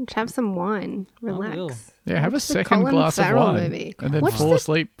 Just have some wine. will. Relax. Yeah, have a Watch the second Colin glass Farrell of wine. movie. And then Watch fall the-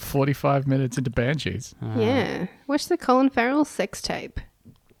 asleep 45 minutes into Banshees. Yeah. Watch the Colin Farrell sex tape.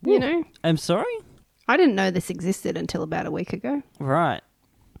 You know? I'm sorry? I didn't know this existed until about a week ago. Right.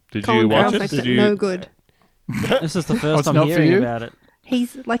 Did Colin you watch Farrell it? sex Did tape, you? no good. This is the Oh, first it's I'm not for hearing you? about it.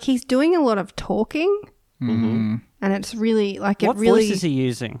 He's doing a lot of talking. And it's really like What it really voice is he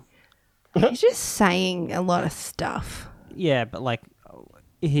using? he's just saying a lot of stuff. Yeah, but like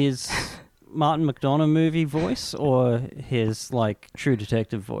his Martin McDonough movie voice or his like True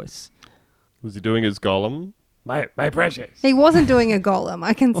Detective voice? Was he doing his Gollum? My precious. He wasn't doing a golem,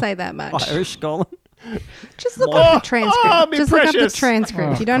 I can say that much. Irish Gollum? Just look up the transcript. oh, me Just look up the precious.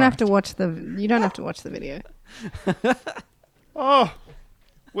 transcript. Oh, You don't have to watch the. You don't have to watch the video. Oh,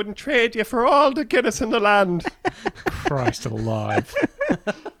 wouldn't trade you for all the Guinness in the land. Christ alive.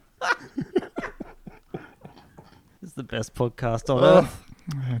 It's the best podcast on Oh. earth.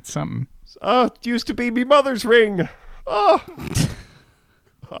 That's something. Oh, it used to be me mother's ring. Oh.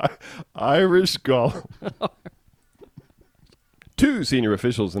 Irish Gull. 2 senior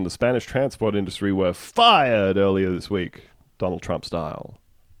officials in the Spanish transport industry were fired earlier this week, Donald Trump style.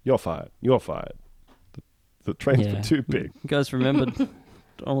 You're fired. You're fired. The trains Yeah. were too big. You guys remember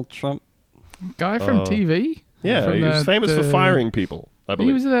Donald Trump? Guy from TV? Yeah, From he was famous for firing people, I He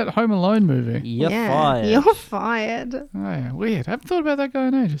believe. was in that Home Alone movie. You're yeah, fired. You're fired. Oh, yeah. Weird. I haven't thought about that guy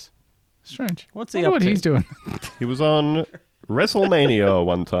in ages. Strange. What's he Wonder up what to? he's doing. He was on WrestleMania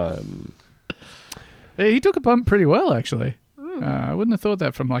one time. Yeah, he took a bump pretty well, actually. I wouldn't have thought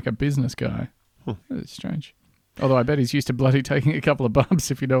that from like a business guy. That's strange. Although I bet he's used to bloody taking a couple of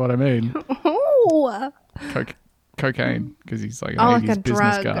bumps, if you know what I mean. Oh. Cocaine, because he's like an Oh, 80s like a business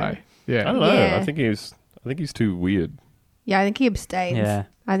drug. guy. I Yeah. don't know. Yeah. I think he's too weird. Yeah, I think he abstains. Yeah.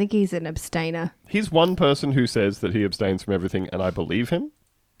 I think he's an abstainer. He's one person who says that he abstains from everything, and I believe him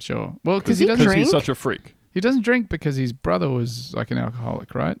Sure. Well, because Does he he doesn't because he's drink? such a freak. he doesn't drink because his brother was like an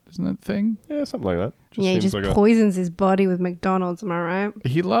alcoholic, right? Isn't that the thing? Yeah, something like that. Yeah, he seems just like poisons his body with McDonald's. Am I right?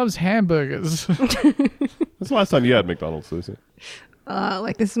 He loves hamburgers. When's the last time you had McDonald's, Lucy?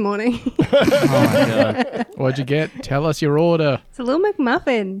 Like this morning. Oh my god. What'd you get? Tell us your order. It's a little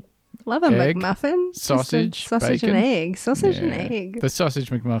McMuffin. Love a Egg, McMuffin. Just a sausage, sausage bacon. and egg. Sausage and Yeah. egg. The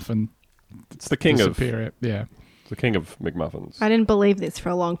sausage McMuffin. It's the king the of superior. Yeah. McMuffins. I didn't believe this for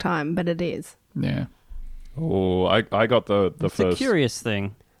a long time, but it is. Yeah. Oh, I got the It's a first. curious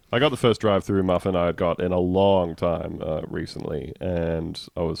thing. I got the first drive-through muffin I had got in a long time recently, and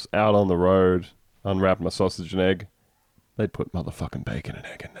I was out on the road, unwrapped my sausage and egg. They'd put motherfucking bacon and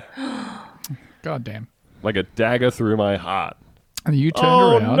egg in there, God damn. like a dagger through my heart. And you turned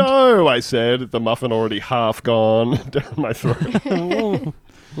Oh around. no! I said, the muffin already half gone down my throat.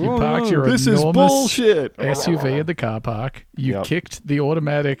 You parked your This is enormous bullshit. SUV at the car park. You Yep. kicked the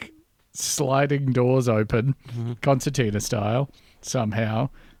automatic sliding doors open, concertina style, somehow.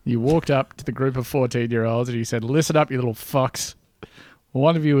 You walked up to the group of 14-year-olds and you said, "Listen up, you little fucks.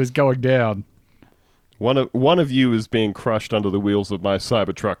 One of you is going down. One of you is being crushed under the wheels of my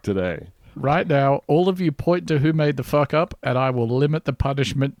Cybertruck today. Right now, all of you point to who made the fuck up, and I will limit the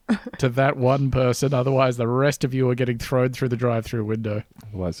punishment to that one person. Otherwise, the rest of you are getting thrown through the drive-through window."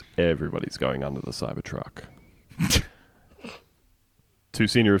 Otherwise, everybody's going under the Cybertruck. 2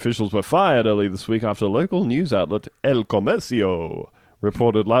 senior officials were fired early this week after local news outlet El Comercio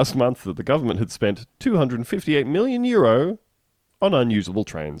reported last month that the government had spent €258 million on unusable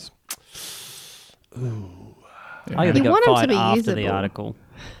trains. I gotta You go want 'em to fight be after the usable. article.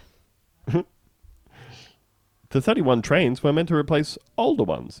 The 31 trains were meant to replace older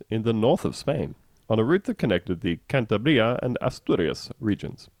ones in the north of Spain on a route that connected the Cantabria and Asturias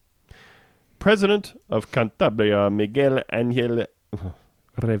regions. President of Cantabria, Miguel Ángel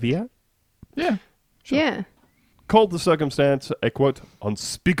Revilla, Yeah. Yeah. called the circumstance a, quote,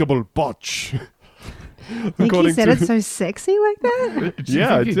 unspeakable botch. I think he said it so sexy like that. Do you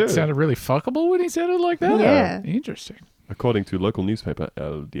Yeah, think I it do. sounded really fuckable when he said it like that? Yeah. Interesting. According to local newspaper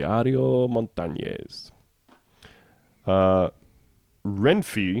El Diario Montañés.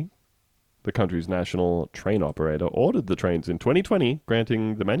 Renfe, the country's national train operator, ordered the trains in 2020,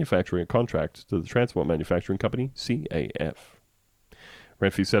 granting the manufacturing contract to the transport manufacturing company CAF.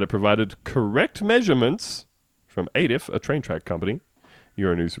 Renfe said it provided correct measurements from ADIF, a train track company,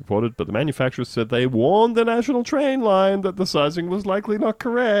 Euronews reported, but the manufacturers said they warned the national train line that the sizing was likely not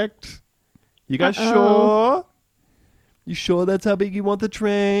correct. You guys sure? You sure that's how big you want the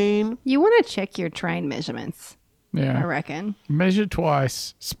train? You want to check your train measurements, I Yeah. reckon. Measure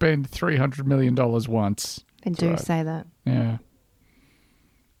twice, spend $300 million once. They do right. say that. Yeah.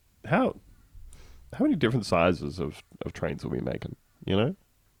 How many different sizes of trains are we making? You know?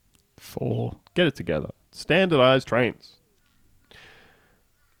 4. Get it together. Standardized trains.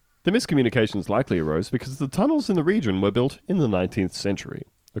 The miscommunications likely arose because the tunnels in the region were built in the 19th century,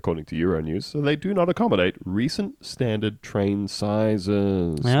 according to Euronews, so they do not accommodate recent standard train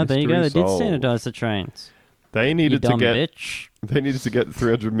sizes. Now there you go. They Mystery did solved. standardize the trains. They You needed to dumb get bitch. They needed to get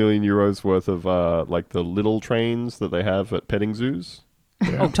 300 million euros worth of like the little trains that they have at petting zoos.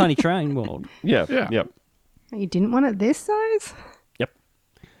 Oh, Tiny Train World. Yeah, Yeah. yep, You didn't want it this size? yep.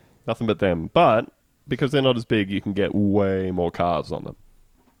 Nothing but them. But because they're not as big, you can get way more cars on them.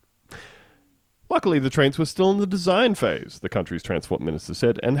 Luckily, the trains were still in the design phase, the country's transport minister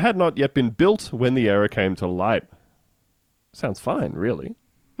said, and had not yet been built when the error came to light. Sounds fine, really.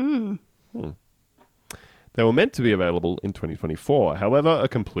 They were meant to be available in 2024. However, a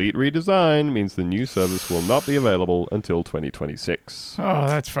complete redesign means the new service will not be available until 2026. Oh,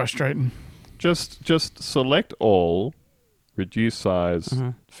 that's frustrating. Just select all, reduce size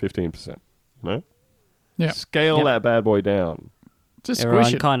 15%. No? Yeah. Scale Yep. that bad boy down. Just Everyone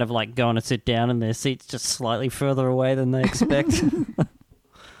squish it. kind of like going to sit down in their seats just slightly further away than they expect.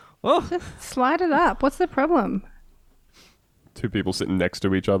 Oh, Slide it up. What's the problem? Two people sitting next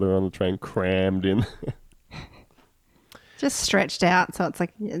to each other on the train, crammed in. Just stretched out so it's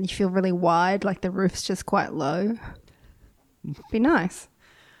like you feel really wide, like the roof's just quite low. Be nice.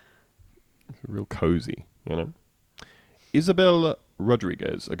 Real cozy, you know. Isabel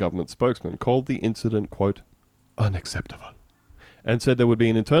Rodriguez, a government spokesman, called the incident, quote, unacceptable, and said there would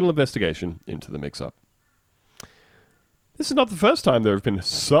be an internal investigation into the mix-up. This is not the first time there have been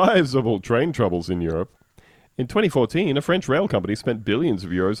sizable train troubles in Europe. In 2014, a French rail company spent billions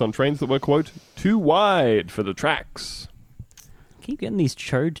of euros on trains that were, quote, too wide for the tracks. keep getting these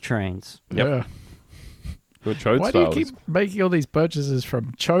chode trains. Yep. Yeah. The chode Why do you style keep is- making all these purchases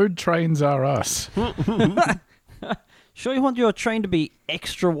from Chode Trains R Us? Sure you want your train to be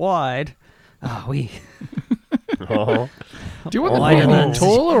extra wide? Ah, we Oh. Do you want the wider train than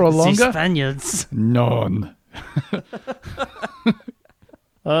taller or the longer? Spaniards. None.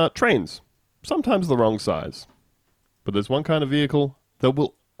 Trains. Sometimes the wrong size. But there's one kind of vehicle that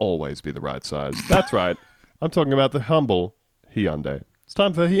will always be the right size. That's right. I'm talking about the humble Hyundai. It's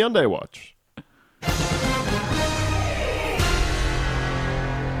time for Hyundai Watch.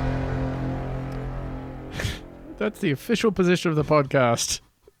 That's the official position of the podcast.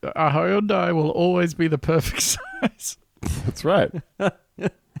 A Hyundai will always be the perfect size. That's right.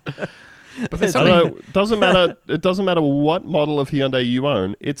 But there's I something, know, it doesn't matter what model of Hyundai you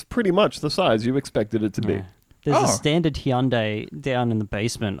own. It's pretty much the size you expected it to be. Yeah. There's Oh. a standard Hyundai down in the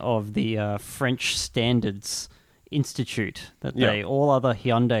basement of the French Standards Institute that Yeah. all other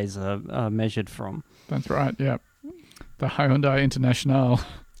Hyundais are measured from. that's right, yeah. The Hyundai International.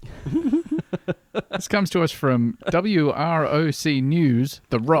 This comes to us from WROC News,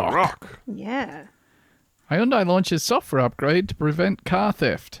 The Rock. Yeah. Hyundai launches software upgrade to prevent car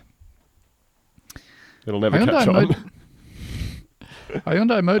theft. It'll never catch on.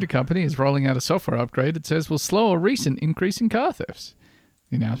 Hyundai Motor Company is rolling out a software upgrade it says will slow a recent increase in car thefts.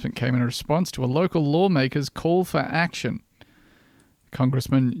 The announcement came in response to a local lawmaker's call for action.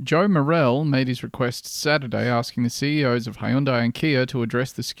 Congressman Joe Morrell made his request Saturday, asking the CEOs of Hyundai and Kia to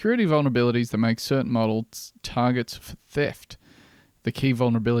address the security vulnerabilities that make certain models targets for theft. The key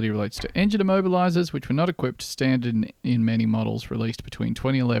vulnerability relates to engine immobilizers, which were not equipped standard in many models released between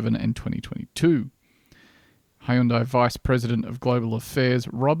 2011 and 2022. Hyundai Vice President of Global Affairs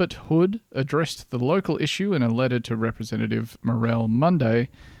Robert Hood addressed the local issue in a letter to Representative Morrell Monday,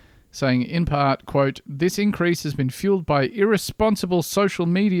 saying in part, quote, "This increase has been fueled by irresponsible social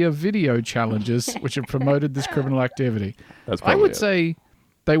media video challenges which have promoted this criminal activity." That's I probably would it. say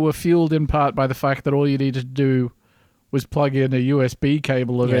they were fueled in part by the fact that all you needed to do was plug in a USB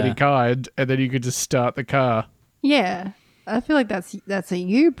cable of Yeah. any kind and then you could just start the car. Yeah. I feel like that's a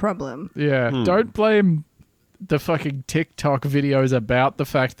you problem. Yeah, don't blame the fucking TikTok videos about the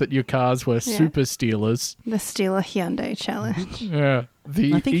fact that your cars were super stealers. The steal a Hyundai challenge. Yeah.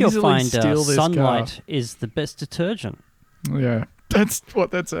 The I think you'll easily find steal this sunlight is the best detergent. car. Yeah. That's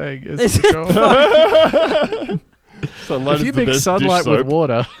what that's saying. Is the goal. Sunlight If is you the mix best sunlight dish with soap.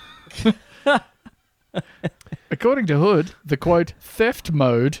 water. According to Hood, the quote theft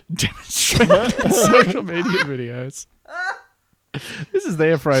mode demonstrated in social media videos. This is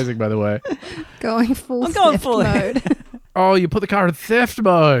their phrasing, by the way. Going full I'm going theft full- mode. Oh, you put the car in theft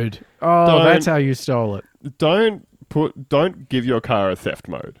mode. Oh, Don't- that's how you stole it. Don't give your car a theft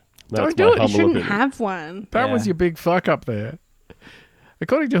mode. That's Don't do my it. You You humble shouldn't opinion. have one. That Yeah. was your big fuck up there.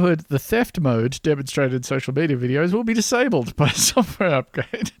 According to Hood, the theft mode demonstrated in social media videos will be disabled by a software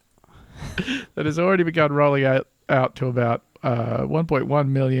upgrade that has already begun rolling out to about 1.1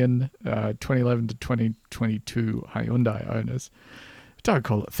 million 2011 to 2022 Hyundai owners. Don't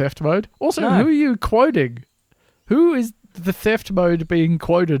call it theft mode. Also, No. who are you quoting? Who is the theft mode being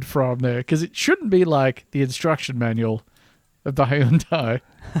quoted from there? Because it shouldn't be like the instruction manual of the Hyundai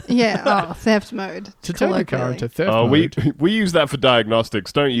Yeah. Oh, theft mode. to turn the car colloquially. into theft Oh, mode. we use that for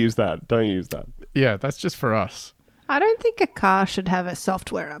diagnostics. Don't use that. Don't use that. Yeah, that's just for us. I don't think a car should have a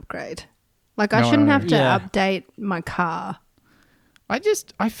software upgrade. Like, I No, shouldn't have to Yeah. update my car.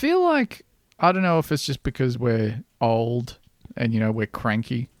 I feel like, I don't know if it's just because we're old and, we're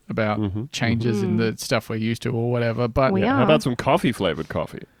cranky about changes in the stuff we're used to or whatever. But We Yeah, are. how about some coffee-flavored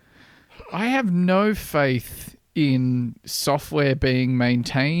coffee? I have no faith in software being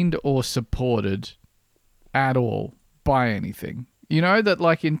maintained or supported at all by anything. You know that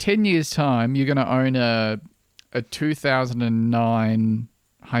like in 10 years' time, you're going to own a 2009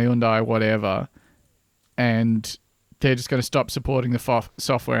 Hyundai whatever, and they're just going to stop supporting the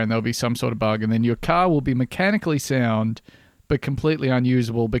software and there'll be some sort of bug, and then your car will be mechanically sound but completely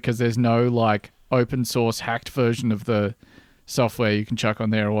unusable because there's no like open source hacked version of the software you can chuck on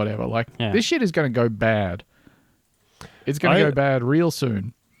there or whatever. Like this shit is going to go bad. It's going to go bad real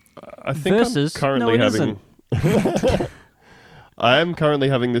soon. I think Versus, I'm currently no, it having. I am currently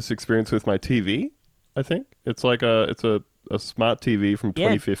having this experience with my TV. I think it's like it's a smart TV from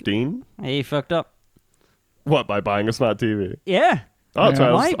 2015. Hey, you fucked up. What, by buying a smart TV? Yeah. Oh, that's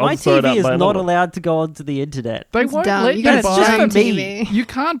right. My TV is not allowed to go onto the internet. They It's won't dumb. let You you got a buy dumb TV. You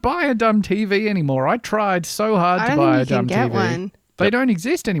can't buy a dumb TV anymore. I tried so hard I to don't buy a think you dumb can get TV. one. They don't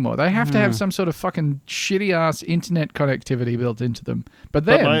exist anymore. They have to have some sort of fucking shitty ass internet connectivity built into them. But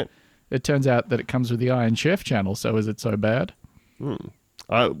then it turns out that it comes with the Iron Chef channel. So is it so bad?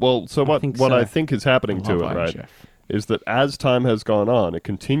 Well, so what I think is happening to it, Iron right, Chef. is that as time has gone on, it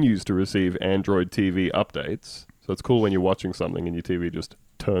continues to receive Android TV updates. So it's cool when you're watching something and your TV just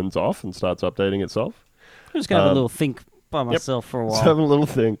turns off and starts updating itself. I'm just going to have a little think by myself for a Just while. have a little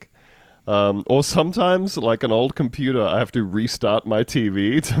think. Or sometimes, like an old computer, I have to restart my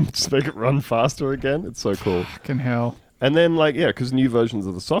TV to just make it run faster again. It's so cool. Fucking hell. And then, like, yeah, because new versions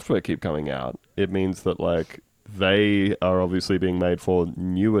of the software keep coming out, it means that, like, they are obviously being made for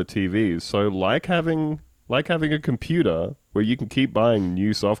newer TVs. So, like having a computer where you can keep buying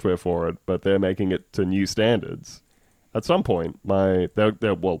new software for it, but they're making it to new standards. At some point, they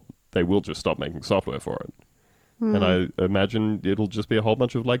will just stop making software for it. And I imagine it'll just be a whole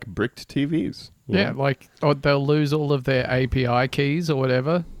bunch of, like, bricked TVs. you Yeah, know? like they'll lose all of their API keys or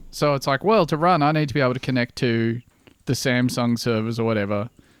whatever. So it's like, well, to run, I need to be able to connect to the Samsung servers or whatever.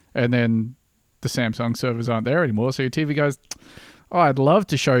 And then the Samsung servers aren't there anymore. So your TV goes, oh, I'd love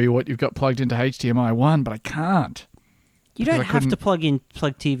to show you what you've got plugged into HDMI 1, but I can't. You Because don't I have to couldn't-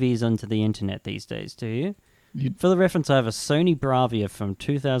 plug TVs onto the internet these days, do you? For the reference, I have a Sony Bravia from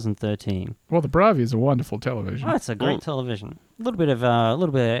 2013. Well, the Bravia is a wonderful television. Oh, it's a great television. A little bit of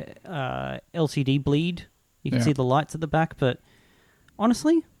LCD bleed. You can Yeah. see the lights at the back, but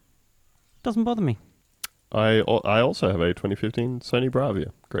honestly, doesn't bother me. I also have a 2015 Sony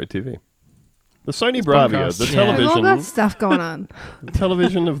Bravia. Great TV. The Sony This Bravia, podcast. the Yeah. We've all got television, stuff going on. the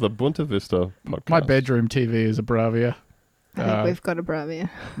television of the Bunta Vista podcast. My bedroom TV is a Bravia. I think we've got a Bravia.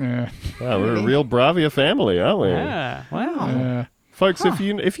 Yeah. Wow, we're a real Bravia family, aren't we? Yeah, wow. Folks, if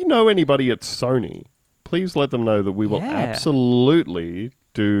you know anybody at Sony, please let them know that we will Yeah. absolutely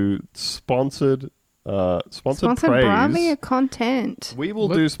do sponsored Sponsored praise. Bravia content. We will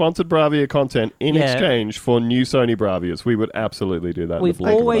do sponsored Bravia content in Yeah. exchange for new Sony Bravias. We would absolutely do that. in We've the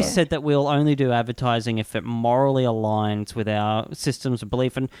blink of an always eye. said that we'll only do advertising if it morally aligns with our systems of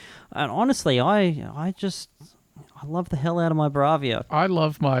belief. And honestly, I love the hell out of my Bravia. I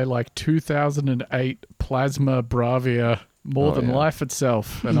love my 2008 plasma Bravia more than yeah. life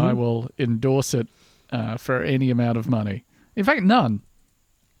itself, and I will endorse it for any amount of money. In fact, none.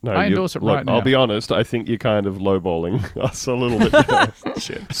 No, I you- endorse it look, right now. I'll be honest. I think you're kind of lowballing us a little bit.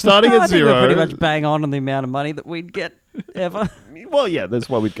 Shit. Starting I at think we're zero. pretty much bang on the amount of money that we'd get ever. Well, yeah, that's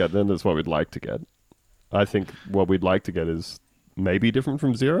what we'd get. Then that's what we'd like to get. I think what we'd like to get is maybe different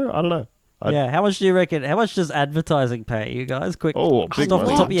from zero. I don't know. Yeah, how much do you reckon? How much does advertising pay you guys? Quick, Oh, just big off the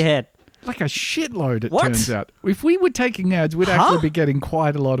money. top of your head. Like a shitload, it What? turns out. If we were taking ads, we'd actually be getting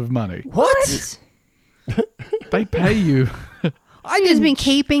quite a lot of money. What? They pay you. I've just been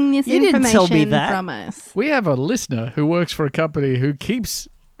keeping this you didn't information tell me that. from us. We have a listener who works for a company who keeps,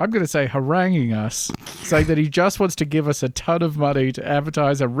 I'm going to say, haranguing us, saying that he just wants to give us a ton of money to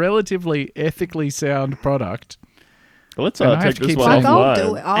advertise a relatively ethically sound product. Let's And I have take to this keep one saying- Like, offline. I'll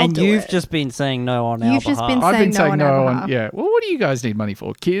do it. I'll And do you've it. just been saying no on our You've just behalf. been I've been no saying on no our on, behalf. yeah. Well, what do you guys need money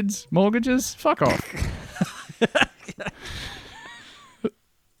for? Kids? Mortgages? Fuck off.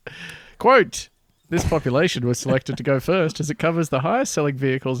 Quote, this population was selected to go first as it covers the highest selling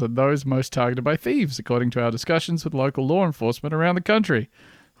vehicles and those most targeted by thieves, according to our discussions with local law enforcement around the country,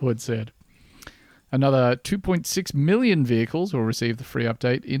 Hood said. Another 2.6 million vehicles will receive the free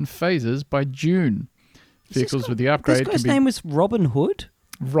update in phases by June. Vehicles with the upgrade This can guy's be name was Robin Hood.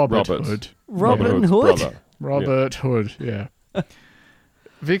 Robert Robert. Hood. Robin Hood's Hood. brother. Robert Hood, yeah.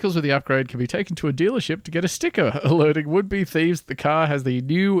 vehicles with the upgrade can be taken to a dealership to get a sticker alerting would-be thieves the car has the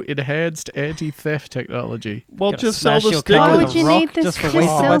new enhanced anti-theft technology. Well, Gotta just sell smash the your sticker. car Why with would a you rock need this? just for Just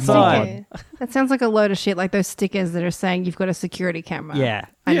wasting sell my time. sticker. That sounds like a load of shit, like those stickers that are saying you've got a security camera. Yeah.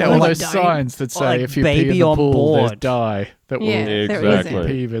 I Yeah, know all you those don't. signs that say Like if you pee in baby the on pool, there's board. dye that will Yeah, there make Exactly. the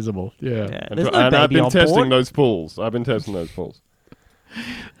pee visible. Yeah. Yeah. And, There's no I've baby been on testing board. those pools. I've been testing those pools.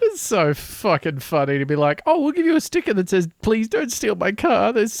 It's so fucking funny to be like, oh, we'll give you a sticker that says, please don't steal my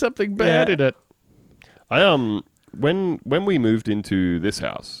car. There's something bad Yeah. in it. I when we moved into this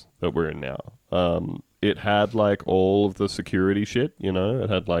house that we're in now, it had like all of the security shit, you know? It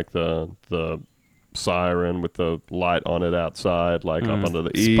had like the siren with the light on it outside, like up under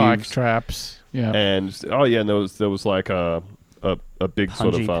the Spike eaves. traps. Yeah. And and there was like a big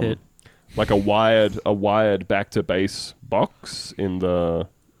sort Punji of pit. like a wired back to base box in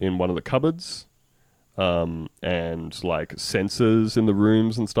one of the cupboards. And like sensors in the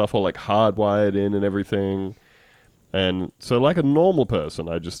rooms and stuff all like hardwired in and everything. And so like a normal person,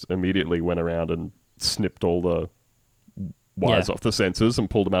 I just immediately went around and snipped all the wires Yeah. off the sensors and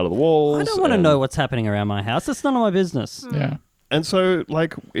pulled them out of the walls. I don't want to and- know what's happening around my house. That's none of my business. Yeah. And so,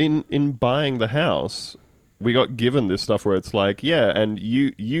 like, in buying the house, we got given this stuff where it's like, yeah, and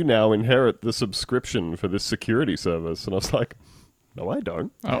you now inherit the subscription for this security service. And I was like, no, I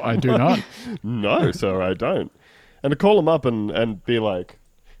don't. Oh, I do not. No, sir, I don't. And to call them up and be like,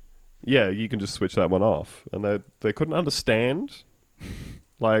 yeah, you can just switch that one off. And they couldn't understand,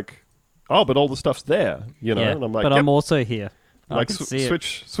 like, oh, but all the stuff's there, you know? Yeah, And I'm like, but yep. I'm also here. I like can see it.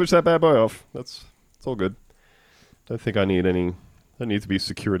 switch that bad boy off. It's all good. Don't think I need to be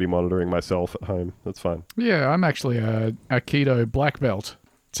security monitoring myself at home. That's fine. Yeah, I'm actually a Aikido black belt,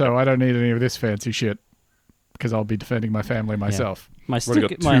 so I don't need any of this fancy shit because I'll be defending my family myself. My already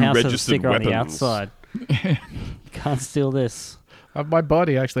got my two house has a registered sticker on the weapons. outside. Can't steal this. My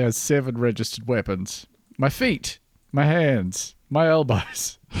body actually has 7 registered weapons. My feet, my hands, my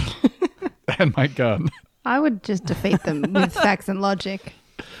elbows, and my gun. I would just defeat them with facts and logic.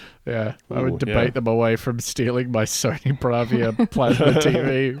 Yeah, I Ooh, would debate yeah. them away from stealing my Sony Bravia plasma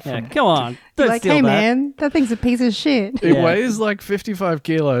TV. Yeah, come on. Don't Like, steal hey that. man, that thing's a piece of shit. It Yeah. weighs like 55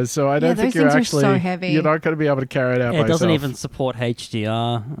 kilos, so I don't think those you're things are actually. so heavy. You're not going to be able to carry it out Yeah, by it doesn't yourself. even support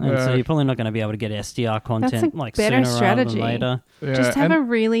HDR, and so Yeah. you're probably not going to be able to get SDR content a like better sooner strategy. rather than later. Yeah, Just have and- a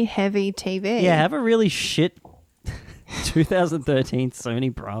really heavy TV. Yeah, have a really shit 2013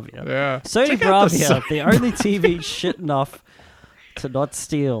 Sony Bravia. Yeah. Sony Check out the Bravia, the only TV shit enough to not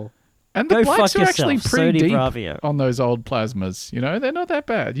steal. And the Go blacks fuck are actually yourself, pretty Sony deep Bravia. on those old plasmas. You know, they're not that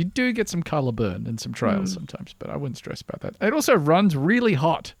bad. You do get some color burn and some trails sometimes, but I wouldn't stress about that. It also runs really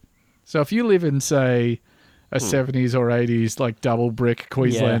hot. So if you live in, say, a 70s or 80s like double brick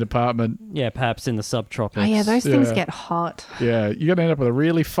Queensland Yeah. apartment, Yeah, perhaps in the subtropics. Oh yeah, those things Yeah. get hot. yeah, you're going to end up with a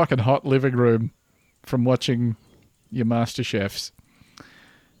really fucking hot living room from watching your Master Chefs.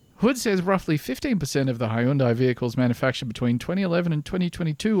 Hood says roughly 15% of the Hyundai vehicles manufactured between 2011 and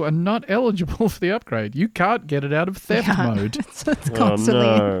 2022 are not eligible for the upgrade. You can't get it out of theft Yeah. mode. So it's constantly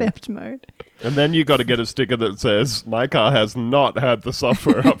no. in theft mode. And then you got to get a sticker that says, my car has not had the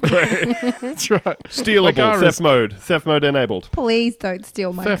software upgrade. That's right. My Stealable, car theft is mode. Theft mode enabled. Please don't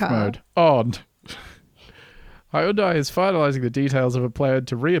steal my theft car. mode on. Hyundai is finalizing the details of a plan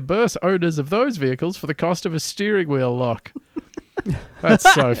to reimburse owners of those vehicles for the cost of a steering wheel lock.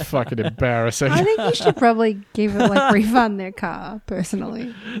 That's so fucking embarrassing. I think you should probably give it like refund their car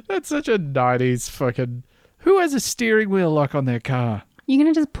personally. That's such a 90s fucking... Who has a steering wheel lock on their car? You're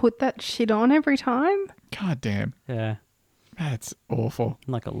gonna just put that shit on every time? God damn. Yeah, That's awful.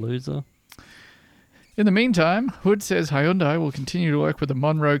 like a loser. In the meantime, Hood says Hyundai will continue to work with the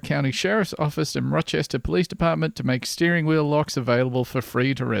Monroe County Sheriff's Office and Rochester Police Department to make steering wheel locks available for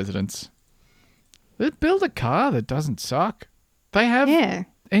free to residents. Let's build a car that doesn't suck. They have Yeah.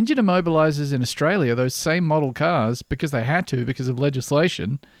 engine immobilizers in Australia, those same model cars, because they had to because of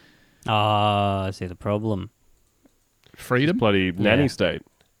legislation. Ah, I see the problem. Freedom? Bloody nanny state.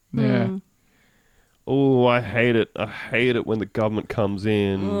 Yeah. Oh, I hate it. I hate it when the government comes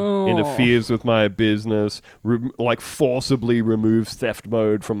in, interferes with my business, like forcibly removes theft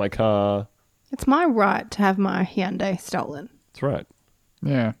mode from my car. It's my right to have my Hyundai stolen. That's right.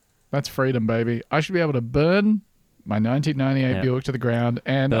 Yeah. That's freedom, baby. I should be able to burn my 1998 Yeah. Buick to the ground,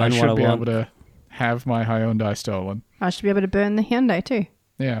 and Burn I what should I be want. able to have my Hyundai stolen. I should be able to burn the Hyundai too.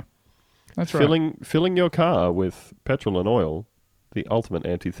 Yeah. That's right. Filling your car with petrol and oil, the ultimate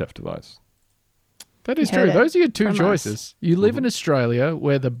anti-theft device. That is You heard true. it Those are your two from us. choices. You live in Australia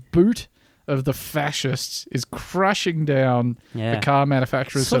where the boot of the fascists is crushing down Yeah. the car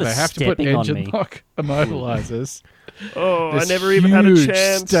manufacturers, so Sort of they have to put stepping on engine me. lock immobilizers. Oh, This I never even had a huge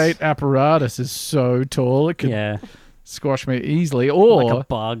chance. state apparatus is so tall it could Yeah. squash me easily. Or Like a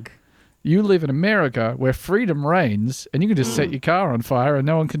bug. you live in America where freedom reigns and you can just set your car on fire and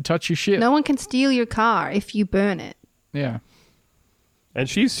no one can touch your shit. No one can steal your car if you burn it. Yeah. And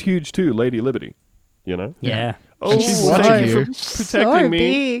she's huge too, Lady Liberty. You know? Yeah. Oh, she's thank watching you you. for So protecting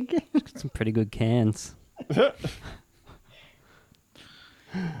me. big. Some pretty good cans.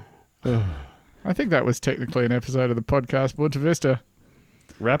 I think that was technically an episode of the podcast Bunta Vista.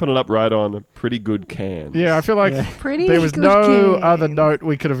 Wrapping it up right on pretty good cans. Yeah, I feel like Pretty there was good no can. other note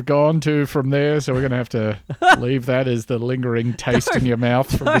we could have gone to from there, so we're going to have to leave that as the lingering taste in your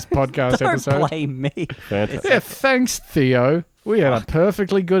mouth from this podcast Don't episode. blame me. Fantastic. Yeah, thanks, Theo. We had a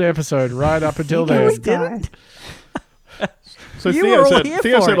perfectly good episode right up until This then. guy. So You Theo were all said here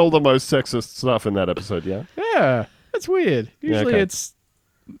Theo for said it. all the most sexist stuff in that episode, yeah? Yeah, that's weird. Usually okay. it's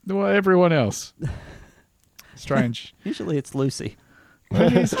well, everyone else. Strange. Usually it's Lucy.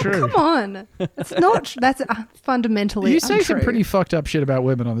 That is true. Come on. It's not. That's fundamentally You say some untrue. pretty fucked up shit about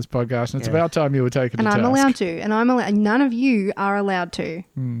women on this podcast, and it's Yeah. about time you were taken And to I'm task. allowed to. And I'm allowed. None of you are allowed to.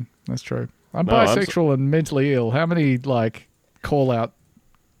 That's true. I'm No, I'm bisexual and mentally ill. How many call out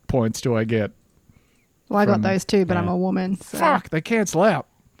points do I get? Well, I got From- those too, but I'm yeah. a woman. So. Fuck, they cancel out.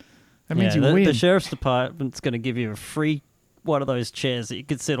 That means you the, win. the sheriff's department's going to give you a free one of those chairs that you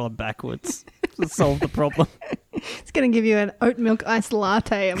can sit on backwards to solve the problem. It's going to give you an oat milk iced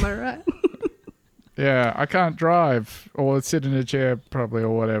latte. Am I right? Yeah, I can't drive or sit in a chair probably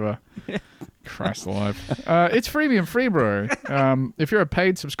or whatever. Christ alive. It's freemium free, bro. If you're a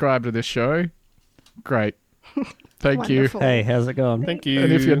paid subscriber to this show, great. Thank you. Wonderful. Hey, how's it going? Thank you.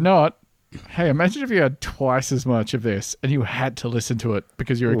 And if you're not, hey, imagine if you had twice as much of this and you had to listen to it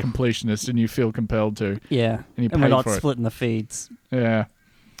because you're a completionist and you feel compelled to. Yeah. And you we're pay not for it. splitting the feeds. Yeah.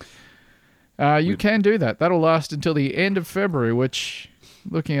 You can do that. That'll last until the end of February, which,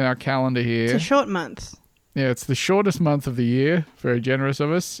 looking at our calendar It's here, a short month. yeah, it's the shortest month of the year. Very generous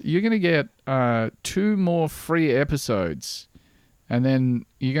of us. You're going to get 2 more free episodes. And then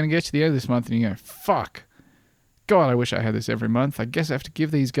you're going to get to the end of this month and you go, fuck. God, I wish I had this every month. I guess I have to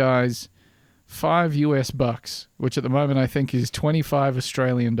give these guys $5, which at the moment I think is 25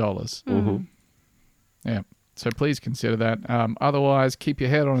 Australian dollars. Mhm. Yeah. So please consider that. Otherwise, keep your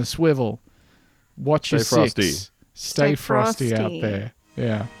head on a swivel. Watch your Stay frosty. six. Stay frosty out frosty. there.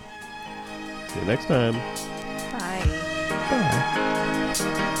 Yeah. See you next time. Bye. Bye.